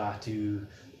 Nosferatu,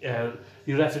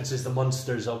 he references the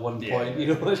monsters at one point.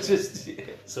 It's just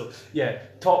so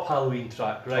top Halloween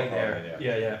track right top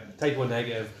there. Type O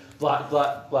Negative. Black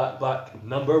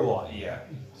number 1.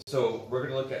 So we're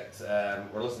going to look at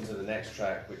we're listening to the next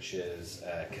track, which is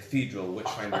Cathedral,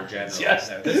 Witchfinder General.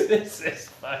 This is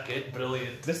fucking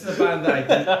brilliant. This is a band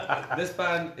that this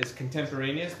band is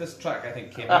contemporaneous. This track I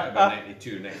think came out about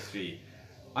 92, 93.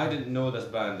 I didn't know this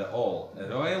band at all.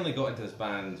 I only got into this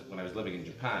band when I was living in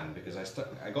Japan because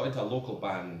I got into a local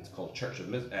band called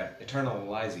Eternal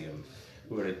Elysium,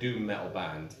 who are a doom metal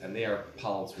band, and they are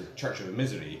pals with Church of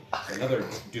Misery, another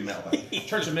doom metal band.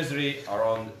 Church of Misery are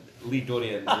on Lee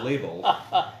Dorian's label,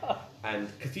 and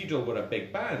Cathedral were a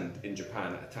big band in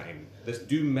Japan at the time. This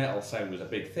doom metal sound was a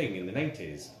big thing in the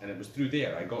 90s, and it was through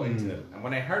there I got into them. And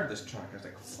when I heard this track, I was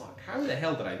like, fuck, how the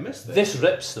hell did I miss this? This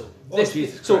rips though.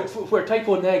 Where Type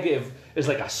O Negative is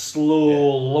like a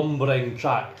slow, lumbering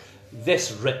track,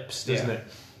 this rips, doesn't it?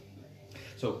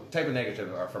 So Type O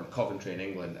Negative are from Coventry in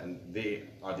England, and they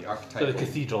are the archetypal...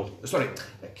 Cathedral,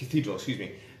 excuse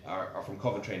me, are from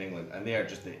Coventry in England, and they are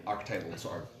just the archetypal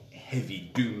sort of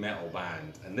heavy doom metal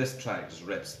band, and this track just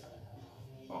rips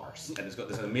arse, and it's got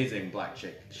this amazing black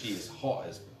chick. She is hot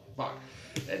as fuck,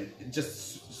 and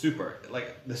just super.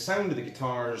 Like the sound of the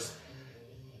guitars,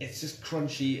 it's just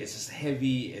crunchy. It's just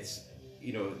heavy. It's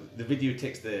the video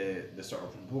takes the sort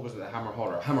of what was it, the Hammer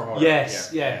Horror.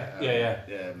 Yes, yeah.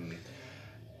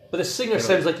 But the singer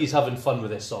sounds like he's having fun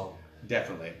with this song.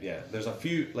 Definitely, yeah. There's a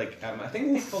few I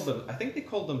think they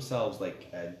called themselves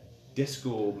like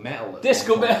disco metal.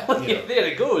 Disco metal. Yeah, there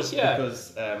it goes. Yeah.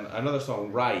 Because another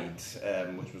song, Ride,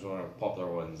 which was one of the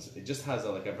popular ones, it just has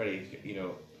a very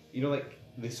like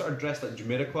they sort of dress like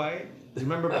Jamiroquai. Do you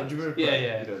remember Jamiroquai?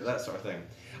 Yeah. That sort of thing.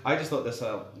 I just thought this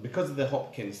because of the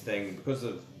Hopkins thing, because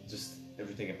of just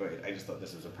everything about it. I just thought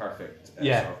this was a perfect sort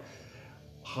of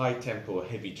high tempo,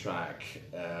 heavy track.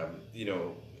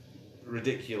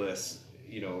 Ridiculous.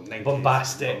 90s,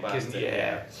 bombastic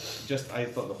and, just I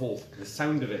thought the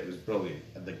sound of it was brilliant,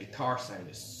 and the guitar sound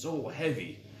is so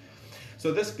heavy.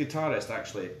 So this guitarist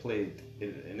actually played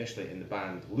initially in the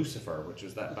band Lucifer, which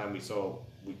was that band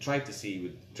we tried to see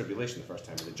with Tribulation the first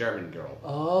time, with a German girl.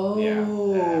 Oh, yeah.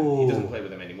 He doesn't play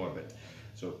with them anymore, but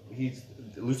so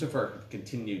Lucifer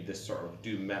continued this sort of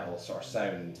doom metal sort of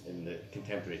sound in the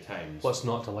contemporary times. What's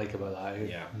not to like about that?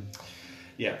 Yeah.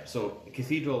 Yeah, so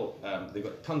Cathedral, they've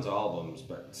got tons of albums,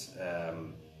 but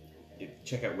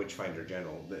check out Witchfinder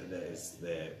General. This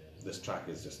track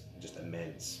is just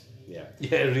immense. Yeah.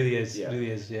 Yeah, it really is. Yeah. It really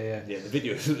is. Yeah. Yeah, the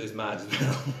video is mad as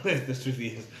well. This really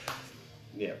is.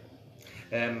 Yeah.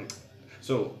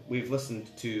 So we've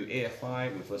listened to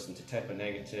AFI, we've listened to Type O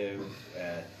Negative,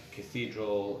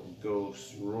 Cathedral,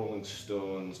 Ghost, Rolling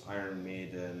Stones, Iron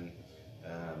Maiden.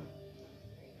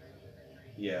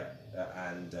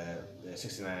 And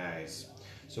 69 Eyes.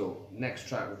 So next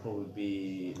track will probably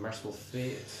be Merciful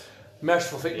Fate.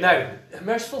 Merciful Fate. Yeah. Now,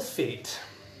 Merciful Fate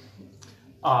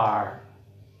are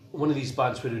one of these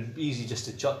bands where it would be easy just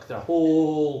to chuck their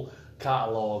whole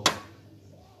catalogue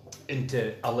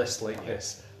into a list like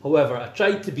this. However, I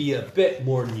tried to be a bit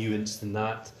more nuanced than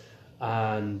that,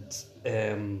 and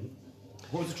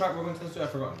what was the track we're going to listen to?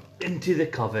 I've forgotten. Into the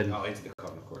Coven. Oh, Into the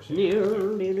Coven, of course.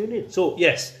 Yeah. So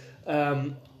yes.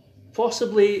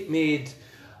 Possibly made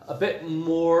a bit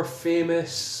more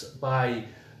famous by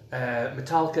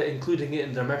Metallica including it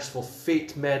in their Merciful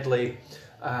Fate medley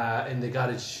in the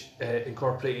Garage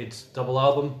Incorporated double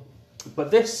album.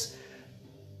 But this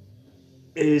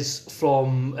is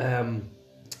from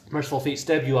Merciful Fate's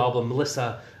debut album,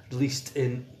 Melissa, released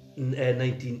in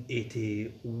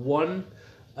 1981.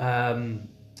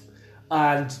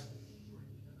 And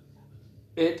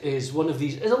it is one of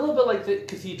these, it's a little bit like the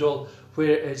Cathedral,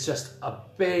 where it's just a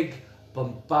big,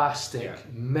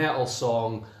 bombastic metal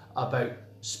song about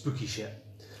spooky shit.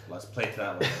 Let's play to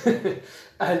that one.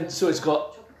 And so it's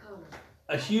got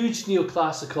a huge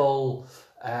neoclassical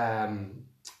kind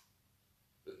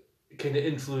of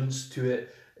influence to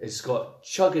it. It's got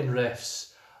chugging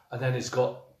riffs, and then it's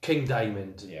got King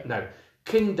Diamond. Yeah. Now,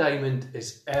 King Diamond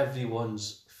is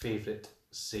everyone's favourite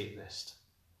Satanist.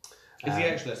 Is he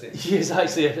actually a Satanist? He is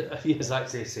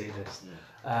actually a Satanist.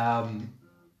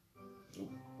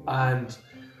 And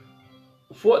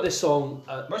what this song...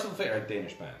 Merciful Fate are a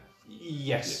Danish band.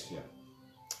 Yes. Yeah.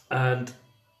 And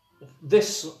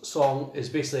this song is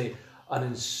basically an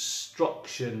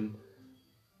instruction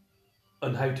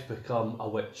on how to become a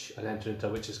witch and enter into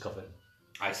a witch's coven.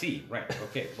 I see, right,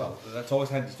 okay. Well, that's always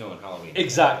handy to know on Halloween.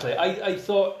 Exactly. I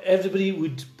thought everybody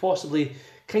would possibly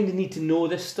kind of need to know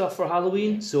this stuff for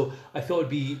Halloween, so I thought it'd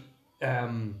be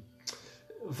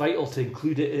vital to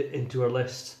include it into our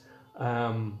list.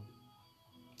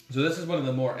 So this is one of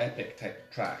the more epic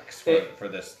type tracks for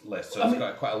this list. So it's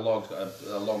got quite a long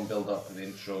build up to the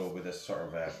intro with this sort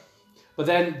of. But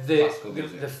then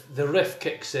the riff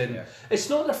kicks in. Yeah. It's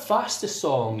not their fastest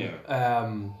song.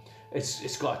 No.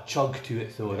 It's got a chug to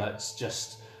it though. Yeah. That's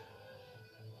just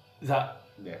that.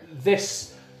 Yeah.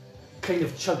 This kind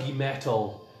of chuggy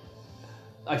metal,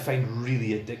 I find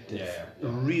really addictive. Yeah.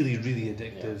 Really, really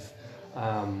addictive.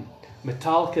 Yeah.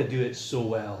 Metallica do it so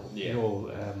well. Yeah. You know.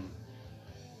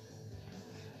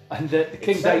 And the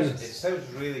King Diamond. It sounds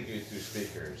really good through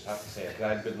speakers, I have to say.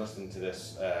 I'd been listening to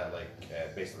this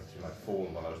basically through my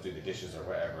phone while I was doing the dishes or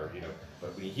whatever, you know.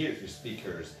 But when you hear it through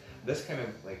speakers, this kind of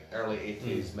like early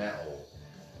 80s metal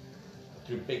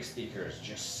through big speakers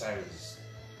just sounds.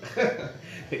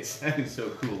 It sounds so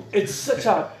cool. It's such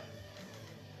a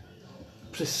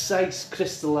precise,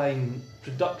 crystalline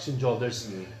production job.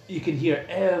 You can hear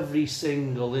every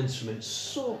single instrument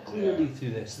so clearly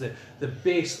through this. The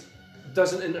bass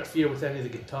doesn't interfere with any of the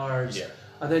guitars,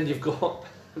 and then you've got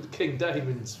King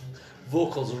Diamond's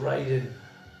vocals right in.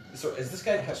 So is this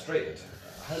guy castrated?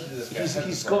 How did this guy?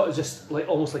 He's got just like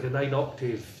almost like a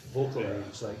 9-octave vocal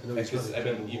range. Like, you know, because I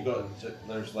mean, you've got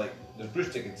there's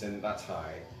Bruce Dickinson, that's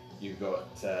high. You've got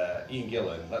Ian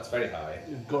Gillan, that's very high.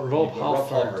 You've got Rob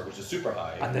Halford, which is super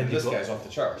high. And then this guy's off the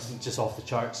charts. Just off the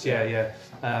charts, yeah.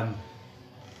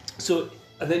 So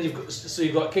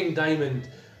you've got King Diamond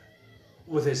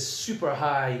with his super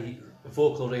high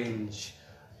vocal range,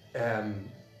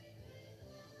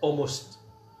 almost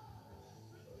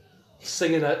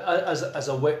singing as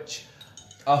a witch.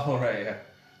 Oh right, yeah.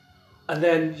 And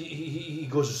then he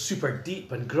goes super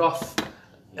deep and gruff,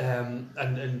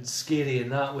 and scary in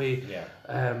that way. Yeah.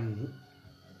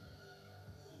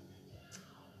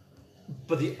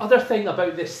 But the other thing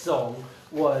about this song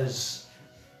was,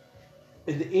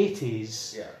 in the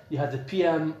 80s, you had the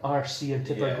PMRC and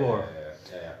Tipper Gore.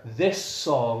 Yeah. This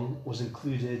song was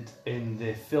included in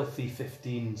the Filthy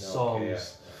 15 songs. Yeah.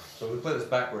 So we play this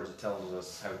backwards. It tells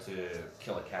us how to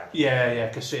kill a cat.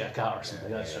 Castrate a cat or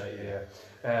something. That's right.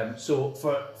 Yeah. So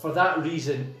for that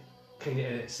reason, kind of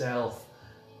in itself,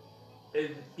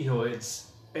 it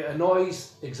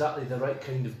annoys exactly the right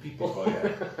kind of people.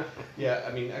 Yeah.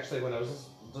 I mean, actually, when I was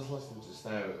just listening just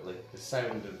now, like the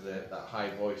sound of that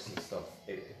high voice and stuff,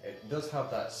 it does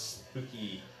have that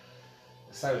spooky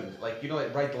sound, like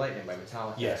like Ride the Lightning by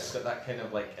Metallica. Yes. It's got that kind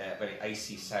of like very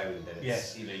icy sound, and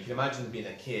it's you can imagine being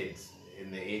a kid in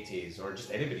the 80s, or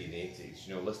just anybody in the 80s,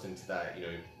 listening to that.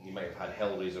 You might have had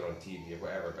Hellraiser on TV or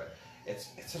whatever, but it's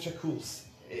such a cool.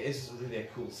 It is really a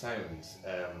cool sound,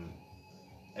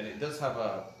 and it does have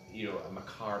a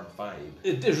macabre vibe.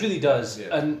 It really does,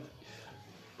 and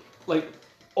like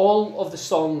all of the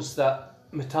songs that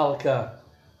Metallica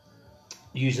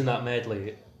use in that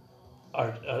medley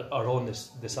are on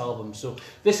this album. So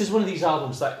this is one of these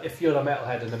albums that if you're a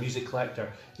metalhead and a music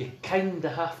collector, you kind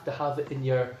of have to have it in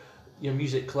your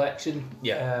music collection.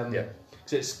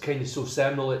 Because it's kind of so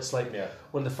seminal. It's like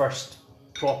one of the first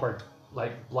proper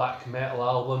like black metal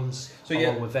albums,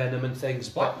 along with Venom and things.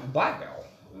 Black metal,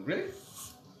 really?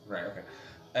 Right. Okay.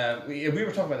 We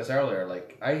were talking about this earlier.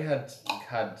 Like I had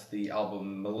the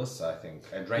album Melissa, I think.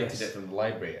 I'd rented it from the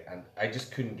library, and I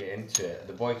just couldn't get into it.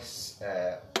 The voice,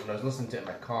 when I was listening to it in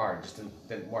my car, just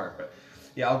didn't work. But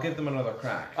yeah, I'll give them another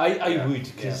crack. I would,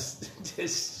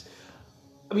 because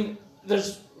I mean,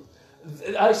 there's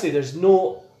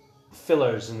no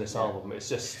fillers in this album. It's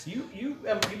just you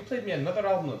played me another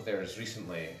album of theirs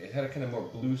recently. It had a kind of more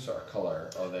blue sort of colour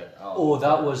of the album. Oh,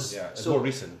 that was it's more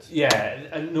recent. Yeah,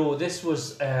 and no, this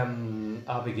was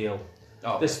Abigail.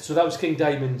 Oh, okay. So that was King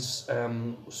Diamond's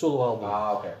solo album.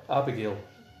 Ah, okay. Abigail,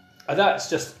 and that's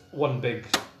just one big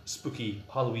spooky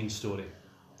Halloween story.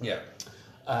 Yeah.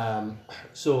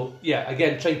 So yeah,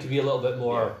 again, trying to be a little bit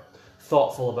more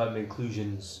thoughtful about my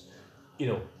inclusions.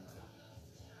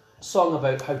 Song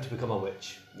about how to become a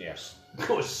witch. Yes.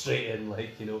 Go straight in,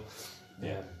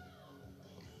 Yeah.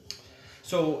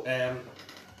 So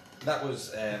that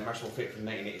was Merciful Fate from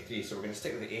 1983. So we're going to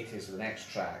stick with the 80s for the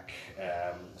next track.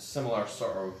 Similar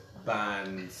sort of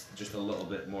band, just a little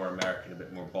bit more American, a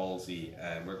bit more ballsy.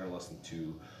 We're going to listen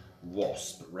to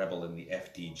Wasp, Rebel in the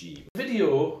FDG. The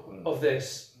video of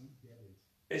this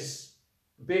is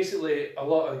basically a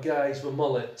lot of guys with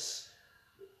mullets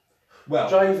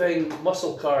driving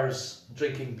muscle cars,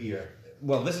 drinking beer.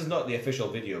 Well, this is not the official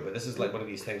video, but this is like one of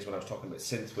these things when I was talking about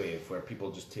synthwave, where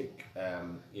people just take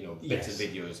bits of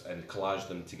videos and collage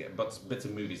them to get bits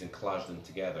of movies and collage them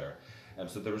together.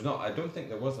 So there was I don't think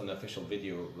there was an official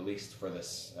video released for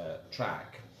this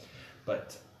track,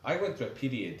 but I went through a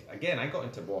period. Again, I got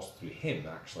into Wasp through him.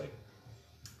 Actually,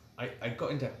 I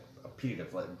got into a period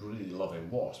of like really loving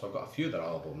Wasp. I've got a few of their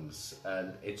albums,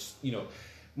 and it's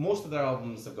most of their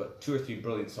albums have got 2 or 3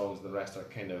 brilliant songs, and the rest are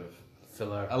kind of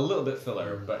filler, a little bit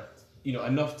filler, but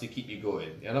enough to keep you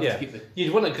going, enough to keep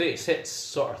you'd want a greatest hits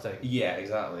sort of thing. Yeah,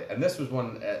 exactly. And this was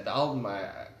one, the album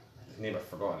the name I've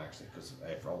forgotten actually, because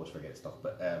I always forget stuff.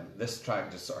 But this track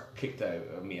just sort of kicked out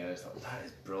of me, and I just thought, that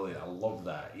is brilliant. I love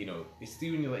that. It's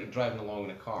still when you're like driving along in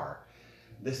a car.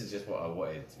 This is just what I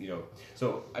wanted.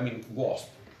 So I mean, Wasp.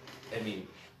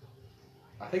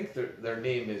 I think their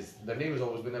name has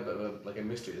always been a bit of a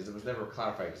mystery. It was never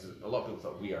clarified, because a lot of people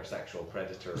thought we are sexual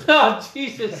predators. Oh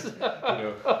Jesus!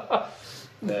 Oh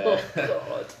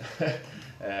God.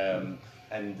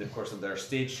 And of course, their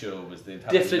stage show was the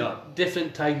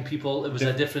different time, people. It was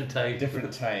a different time.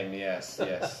 Different time, yes.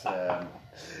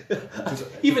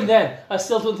 Even then, I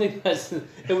still don't think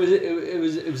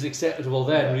it was acceptable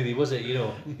then. Really, was it?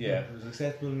 Yeah, it was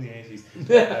acceptable in the 80s.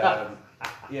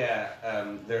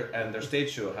 Their stage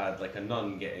show had like a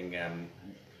nun getting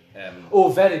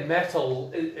very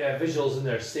metal visuals in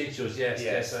their stage shows.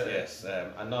 Yes.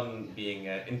 A nun being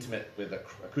intimate with a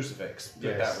crucifix. Put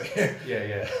it that way.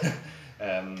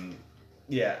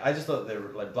 Yeah. I just thought they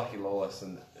were like Blackie Lawless,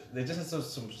 and they just had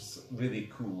some really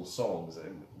cool songs.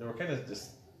 And they were kind of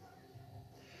just,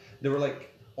 they were like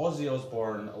Ozzy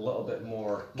Osbourne, a little bit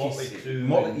more Motley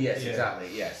Crue. Yes, exactly.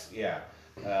 Yes, yeah.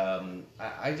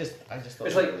 I just thought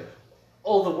it's like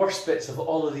all the worst bits of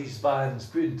all of these bands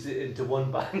put into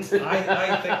one band.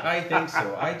 I think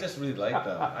so. I just really like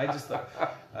them. I just thought,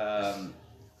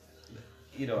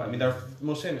 you know, I mean, their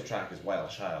most famous track is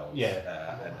Wild Child.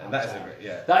 Yeah, and that is a great,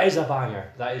 yeah. That is a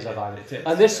banger. That is a banger. It is.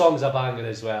 And this song's a banger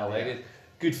as well. Like,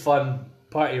 good fun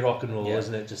party rock and roll,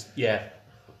 isn't it? Just yeah.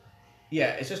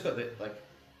 It's just got the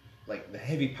like the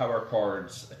heavy power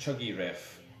chords, a chuggy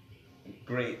riff,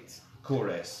 great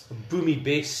chorus, boomy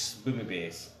bass,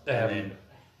 and then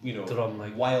you know drum,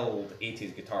 like wild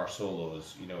 80s guitar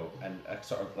solos, you know, and a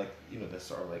sort of like, you know, this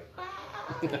sort of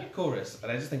like chorus,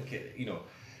 and I just think you know,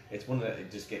 it's one that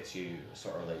it just gets you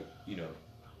sort of like you know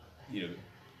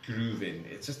grooving.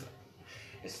 It's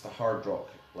the hard rock,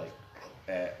 like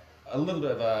a little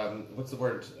bit of what's the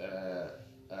word,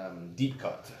 deep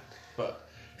cut, but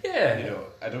you know,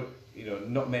 I don't, you know,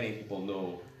 not many people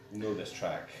know this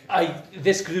track.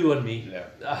 This grew on me. Yeah.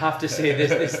 I have to say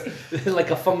this like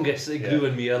a fungus. It grew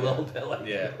on me a little bit. Like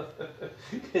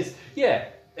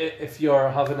if you're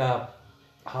having a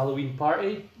Halloween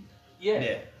party,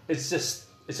 it's just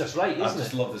right, isn't it? I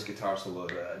just love this guitar solo,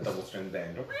 double string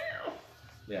bend.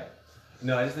 Yeah.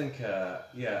 No, I just think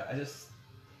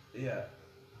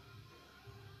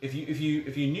If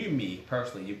you knew me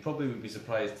personally, you probably would be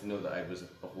surprised to know that I was a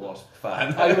Wasp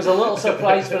fan. I was a little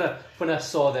surprised when I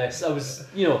saw this. I was,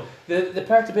 you know, the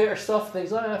Perturbator stuff,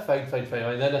 things like that, fine.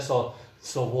 And then I saw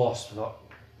Wasp,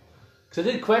 because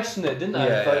I did question it, didn't I?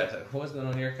 Yeah, what's going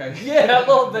on here, Kai? Yeah, a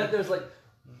little bit. There was like,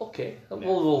 okay,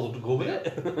 we'll go with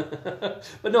it.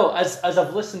 But no, as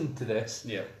I've listened to this,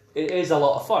 it is a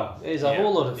lot of fun. It is a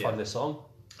whole lot of fun, this song.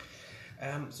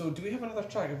 So do we have another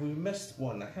track? Have we missed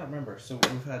one? I can't remember. So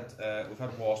we've had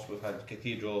Wasp, we've had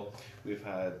Cathedral, we've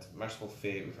had Merciful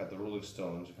Fate, we've had the Rolling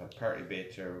Stones, we've had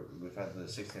Perturbator, we've had the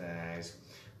 69 Eyes,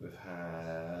 we've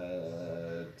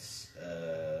had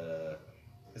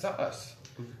is that us?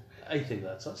 I think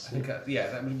that's us. I think that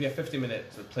would be a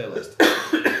 50-minute playlist.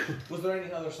 Was there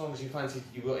any other songs you fancied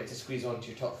you wanted to squeeze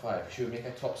onto your top 5? Should we make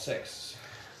a top 6?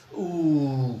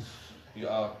 Ooh.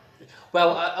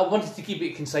 Well, I wanted to keep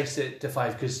it concise to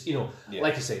 5 because, you know,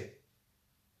 like I say,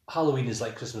 Halloween is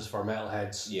like Christmas for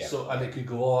metalheads. Yeah. So, and it could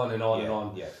go on and on and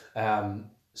on. Yeah.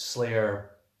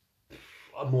 Slayer,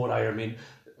 more Iron Maiden,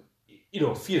 you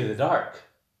know, Fear of the Dark.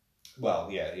 Well,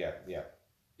 yeah.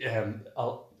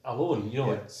 Alone, you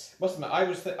know. Must admit, I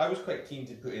was quite keen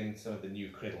to put in some of the new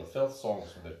Cradle of Filth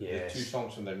songs from the 2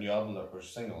 songs from their new album that were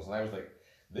singles, and I was like,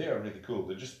 they are really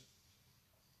cool.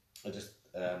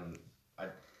 I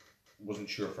wasn't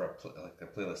sure for a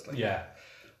playlist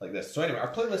like this. So anyway,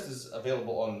 our playlist is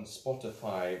available on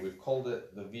Spotify. We've called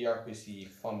it the VRPC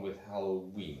Fun with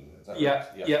Halloween. Is that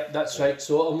right? Yeah, that's right.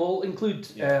 So and we'll include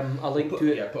a link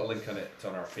to it. Yeah, put a link on it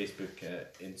on our Facebook,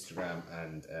 Instagram,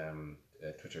 and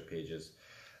Twitter pages.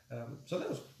 So that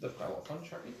was quite a lot of fun,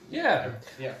 Sharky. Yeah.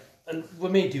 And we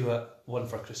may do one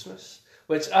for Christmas,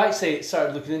 which I actually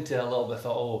started looking into it a little bit. I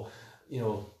thought,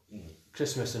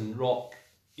 Christmas and rock,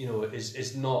 you know,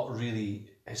 is not really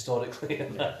historically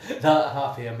that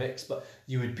happy a mix, but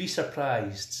you would be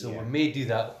surprised. So we may do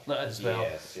that as well.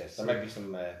 Yes. There might be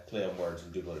some play on words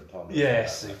and Doodle and Tom.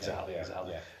 Yes, exactly.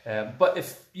 But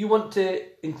if you want to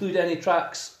include any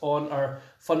tracks on our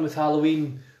Fun with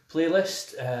Halloween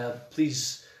playlist,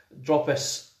 please drop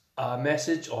us a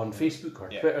message on Facebook or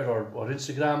Twitter or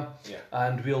Instagram,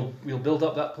 and we'll build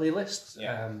up that playlist.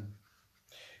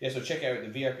 So check out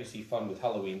the VRPC Fun with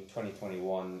Halloween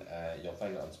 2021. You'll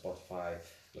find it on Spotify.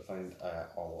 You'll find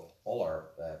all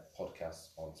our podcasts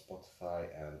on Spotify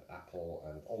and Apple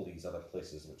and all these other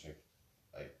places, which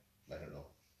I don't know.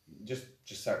 Just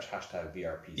search hashtag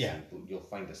VRPC. Yeah. You'll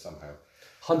find us somehow.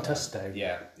 Hunt us down.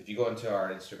 Yeah. If you go into our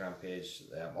Instagram page,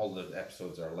 all the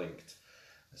episodes are linked.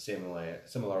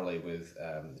 Similarly with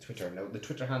Twitter. Now the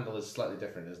Twitter handle is slightly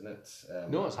different, isn't it?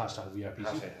 No, it's hashtag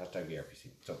VRPC. Hashtag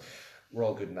VRPC. So we're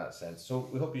all good in that sense. So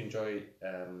we hope you enjoy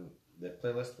the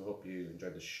playlist. We hope you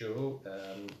enjoy the show,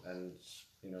 and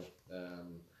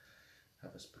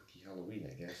have a spooky Halloween,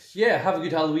 I guess. Yeah, have a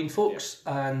good Halloween, folks,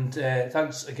 and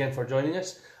thanks again for joining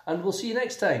us. And we'll see you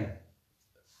next time.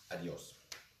 Adios.